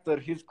actor,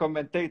 he's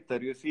commentator.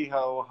 You see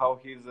how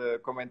he's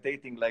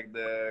commentating like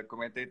the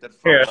commentators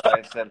from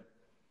ISL.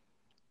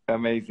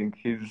 Amazing.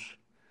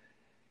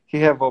 He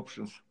have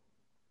options.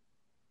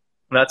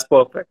 That's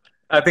perfect.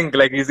 I think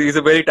like he's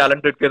a very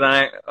talented kid.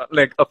 And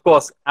of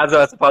course, as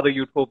a father,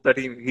 you'd hope that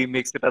he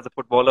makes it as a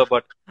footballer.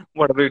 But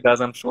whatever he does,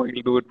 I'm sure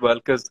he'll do it well.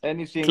 Because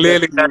anything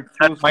clearly that you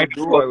that choose to might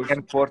do, I will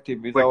support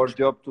him. It's our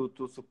job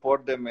to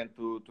support them and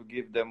to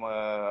give them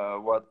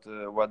what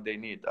they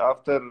need.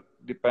 After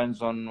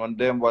depends on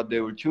them what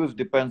they will choose.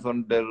 Depends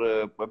on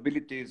their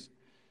abilities.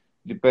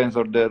 Depends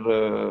on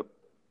their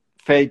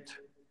fate.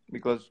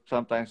 Because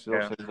sometimes it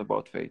also is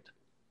about fate.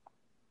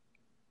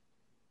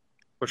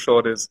 For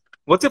sure is.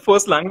 What's your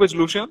first language,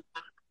 Lucian?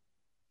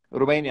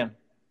 Romanian.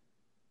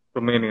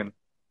 Romanian.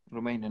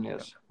 Romanian,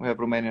 yes. We have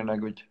Romanian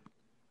language.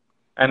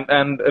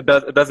 And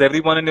does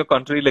everyone in your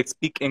country like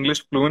speak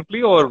English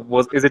fluently, or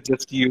is it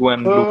just you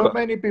and Luca?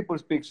 Many people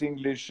speak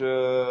English,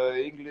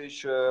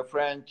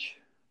 French,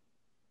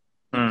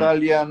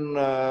 Italian,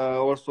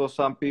 also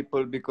some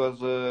people, because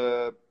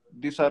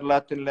these are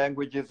Latin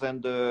languages,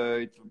 and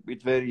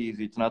it's very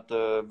easy. It's not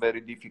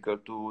very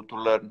difficult to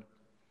learn.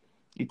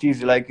 It's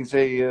easy, like you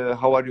say,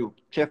 how are you?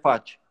 Ce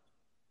faci?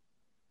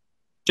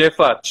 Ce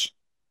faci?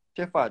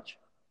 Ce faci?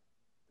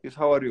 Is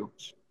how are you?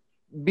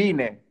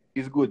 Bine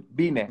is good.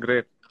 Bine.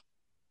 Great.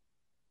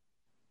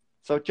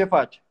 So ce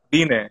faci?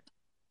 Bine.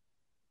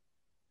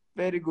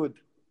 Very good.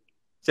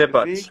 Ce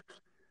faci?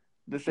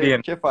 The same.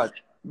 Bine. Ce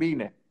faci?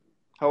 Bine.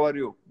 How are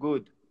you?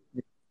 Good.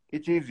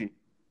 It's easy.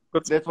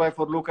 Good. That's why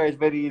for Luca it's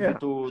very easy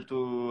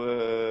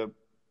to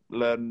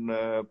learn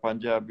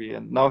Punjabi,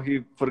 and now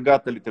he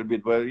forgot a little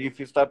bit. But if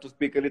he start to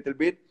speak a little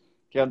bit,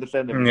 he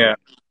understands everything. Yeah.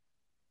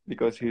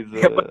 Because he's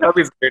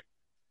Punjabi is great.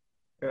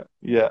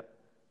 Yeah.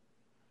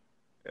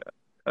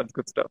 That's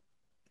good stuff.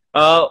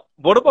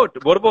 What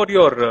about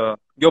your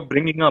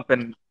bringing up,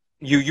 and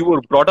you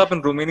were brought up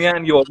in Romania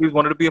and you always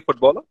wanted to be a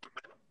footballer?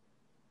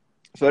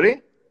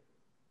 Sorry?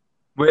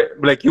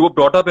 Like you were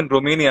brought up in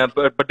Romania,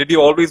 but did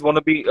you always want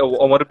to be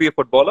a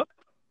footballer?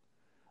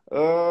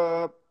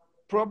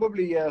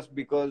 Probably yes,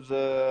 because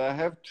I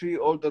have 3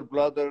 older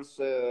brothers.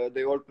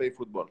 They all play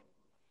football.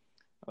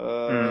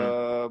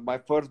 My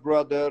first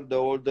brother, the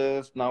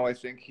oldest, now I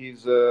think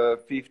he's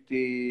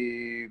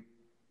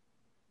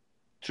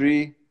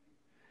 53,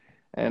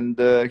 and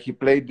he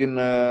played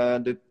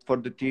for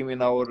the team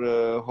in our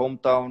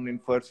hometown in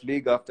first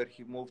league. After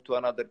he moved to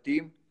another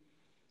team,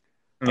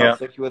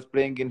 after he was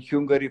playing in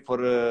Hungary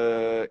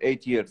for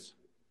 8 years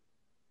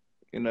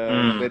in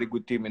a very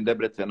good team in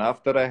Debrecen.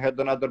 After, I had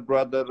another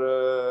brother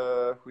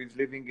who is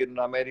living in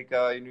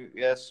America, in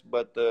US,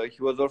 but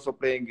he was also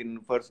playing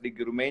in first league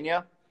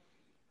Romania.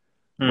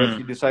 But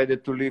he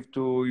decided to leave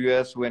to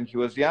US when he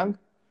was young.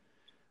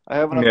 I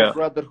have another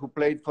brother who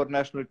played for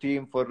national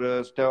team,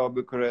 for Steaua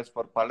Bucharest,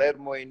 for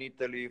Palermo in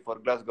Italy, for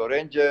Glasgow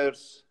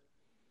Rangers.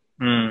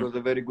 He was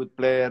a very good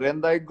player.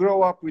 And I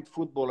grew up with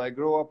football. I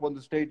grew up on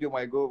the stadium.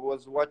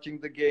 Was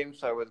watching the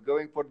games. I was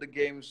going for the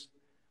games.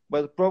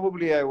 But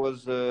probably I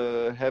was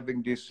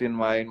having this in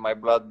my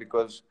blood,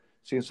 because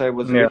since I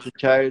was a little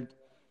child,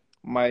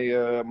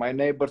 my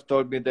neighbors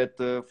told me that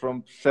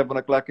from 7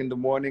 o'clock in the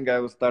morning, I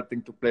was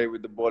starting to play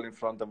with the ball in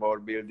front of our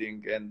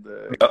building and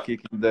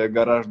kicking the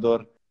garage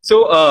door.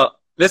 So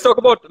let's talk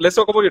about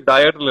your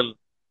diet a little.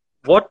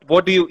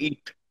 What do you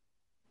eat?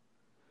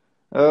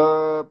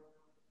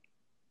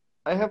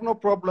 I have no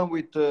problem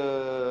with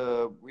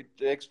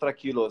extra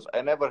kilos.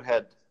 I never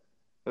had.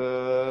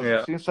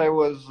 Yeah. Since I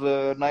was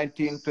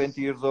 19,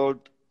 20 years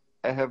old,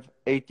 I have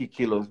 80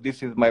 kilos.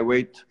 This is my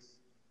weight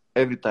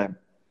every time.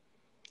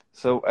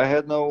 So I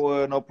had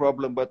no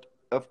problem. But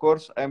of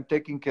course, I'm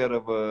taking care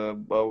of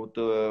about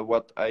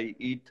what I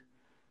eat.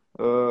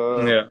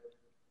 Uh, Yeah.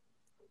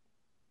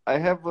 I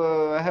have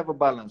a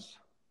balance.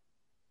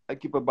 I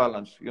keep a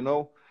balance. You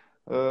know,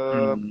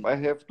 Mm. I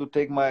have to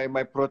take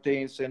my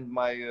proteins and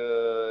my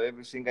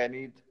everything I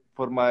need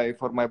for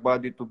my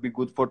body to be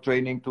good for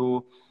training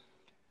to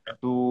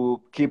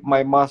keep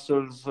my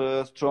muscles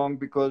strong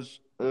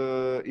because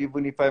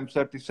even if I'm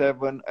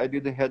 37, I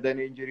didn't had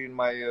any injury in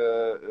my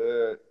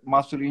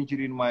muscle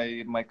injury in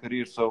my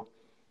career. So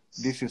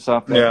this is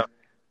something Yeah.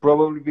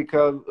 probably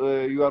because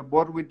you are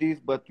born with this,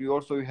 but you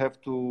also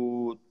have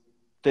to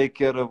take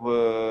care of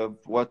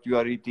what you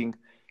are eating.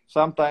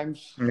 Sometimes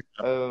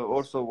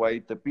also I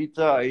eat a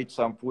pizza. I eat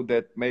some food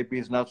that maybe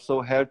is not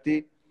so healthy,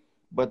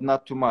 but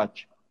not too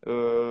much.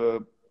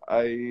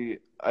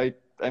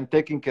 I'm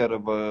taking care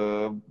of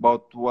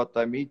about what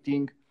I'm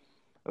eating.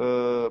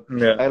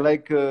 Yeah. I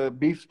like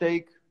beef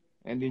steak,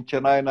 and in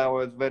Chennai now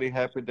I was very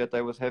happy that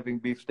I was having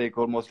beef steak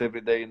almost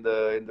every day in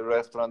the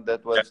restaurant. Yeah.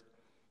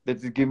 That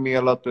is giving me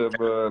a lot of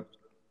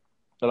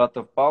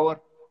power.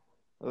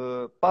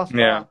 Yeah.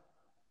 Pasta,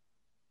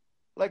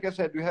 like I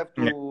said, you have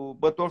Yeah. to,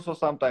 but also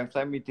sometimes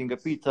I'm eating a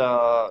pizza.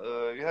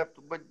 You have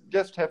to, but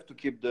just have to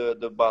keep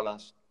the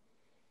balance,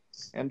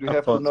 and you Of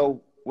have to course.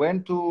 know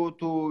when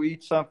to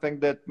eat something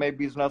that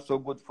maybe is not so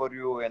good for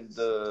you and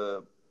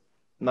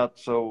not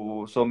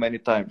so many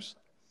times.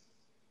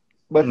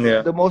 But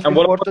Yeah. the most And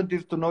what about? important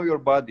is to know your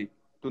body,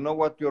 to know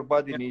what your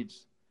body Yeah. needs.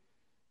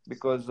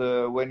 Because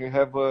when you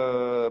have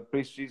a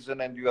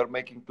pre-season and you are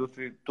making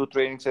two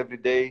trainings every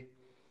day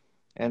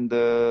and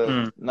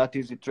Mm. not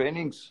easy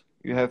trainings,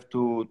 you have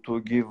to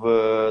give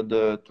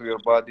the to your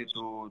body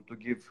to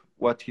give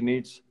what he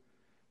needs.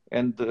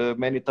 And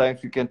many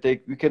times you can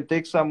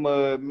take some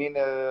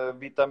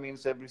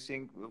vitamins,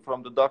 everything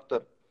from the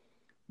doctor,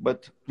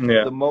 but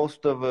Yeah. the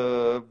most of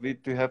it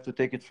you have to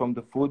take it from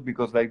the food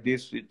because like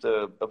this it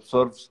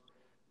absorbs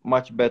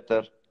much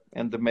better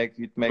and it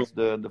True. makes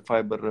the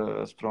fiber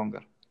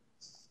stronger.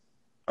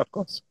 Of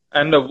course.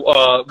 And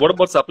what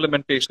about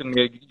supplementation?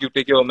 You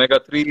take your omega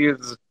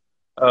threes,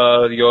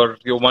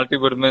 your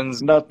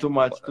multivitamins. Not too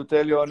much, to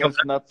tell you Some- honest,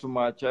 not too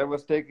much. I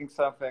was taking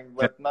something Yeah.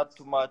 but not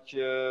too much.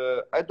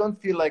 I don't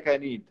feel like I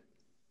need,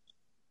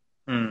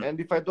 Mm. and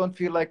if I don't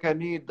feel like I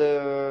need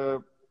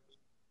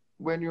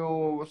when you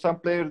some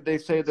players they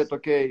say that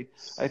okay,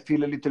 I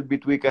feel a little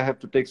bit weak, I have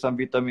to take some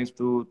vitamins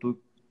to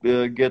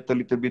get a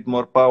little bit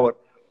more power.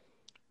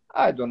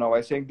 I don't know.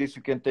 I think this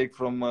you can take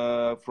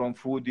from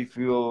food if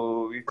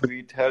you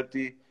eat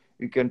healthy.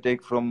 You can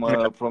take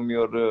Yeah. from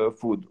your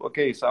food.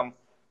 Okay, some,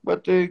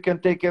 but you can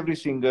take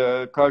everything.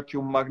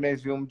 Calcium,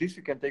 magnesium. This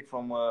you can take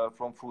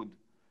from food.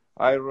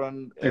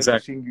 Iron,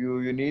 Exactly. everything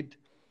you need.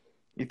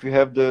 If you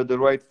have the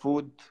right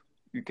food,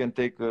 you can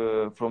take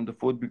from the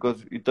food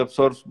because it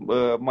absorbs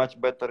much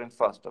better and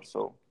faster.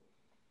 So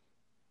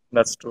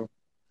That's true.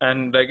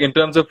 And like in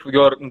terms of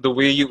your the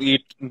way you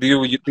eat, do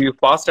you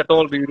fast at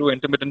all? Do you do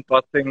intermittent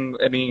fasting?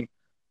 Any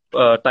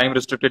time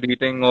restricted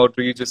eating, or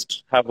do you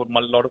just have a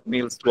lot of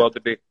meals throughout the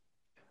day?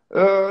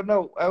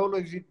 no, I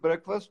always eat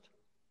breakfast.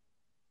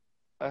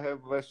 I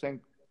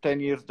think 10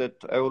 years that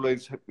I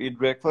always eat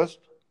breakfast.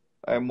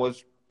 I'm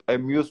was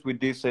I'm used with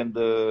this and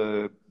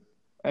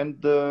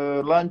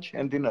lunch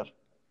and dinner.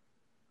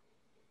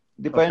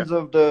 Okay. Depends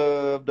of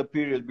the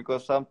period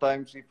because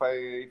sometimes if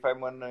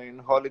I'm in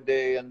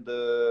holiday and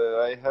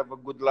I have a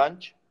good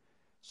lunch,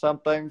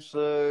 sometimes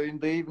in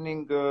the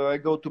evening I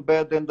go to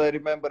bed and I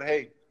remember,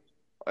 hey,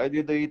 I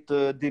did eat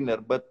dinner,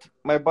 but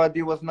my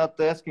body was not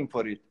asking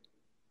for it.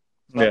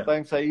 Yeah.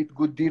 Sometimes I eat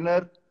good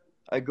dinner,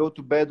 I go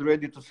to bed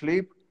ready to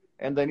sleep,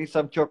 and I need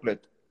some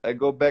chocolate. I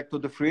go back to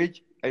the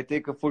fridge, I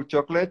take a full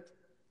chocolate.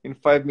 In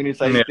 5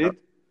 minutes, I eat Yeah. it.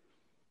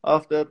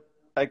 After,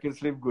 I can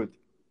sleep good.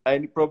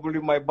 And probably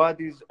my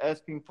body is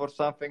asking for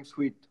something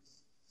sweet.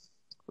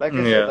 Like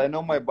I said, Yeah. I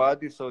know my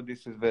body, so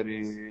this is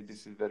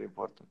very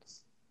important.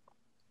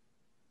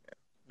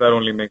 That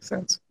only makes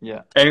sense.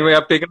 Yeah. Anyway,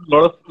 I've taken a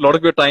lot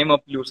of your time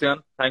up, Lucian.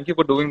 Thank you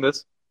for doing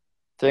this.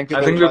 Thank you I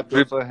very think much.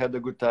 we've Also, I had a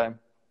good time.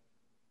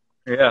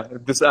 yeah,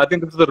 I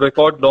think this is the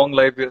record long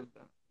live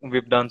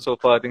we've done so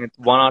far. I think it's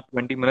 1 hour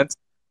 20 minutes.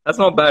 That's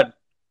not bad.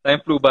 Time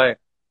flew by.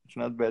 It's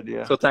not bad,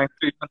 yeah. So thanks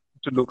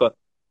to Luca.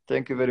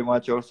 Thank you very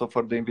much also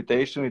for the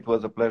invitation. It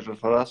was a pleasure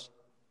for us.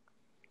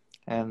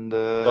 And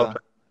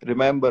Perfect.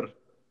 remember,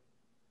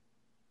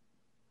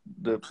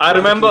 the I promise is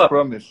remember.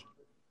 promise.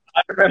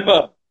 I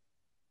remember.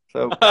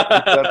 So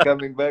if you are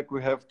coming back,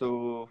 we have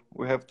to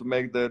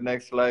make the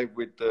next live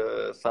with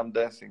some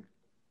dancing.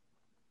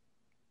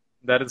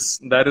 That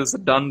is a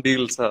done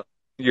deal, sir.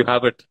 You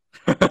have it.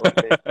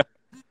 Okay.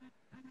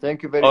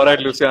 Thank you very All right,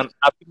 much. Lucian.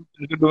 Happy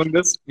to doing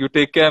this. You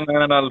take care,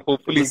 man, and I'll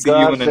hopefully see you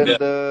in Regards India.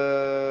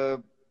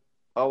 and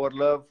our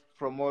love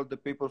from all the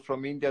people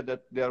from India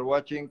that they are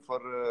watching for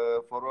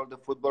all the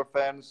football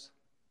fans.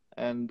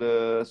 and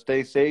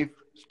stay safe,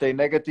 stay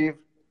negative,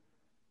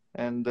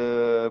 and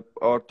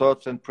our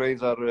thoughts and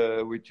prayers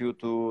are with you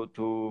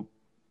to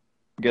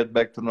get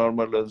back to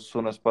normal as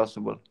soon as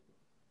possible.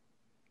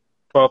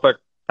 Perfect.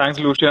 Thanks,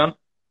 Lucian.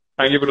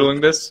 Thank you for doing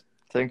this.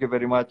 Thank you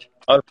very much.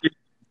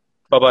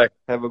 Bye-bye.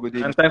 Have a good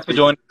evening. And thanks for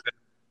joining.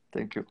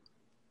 Thank you.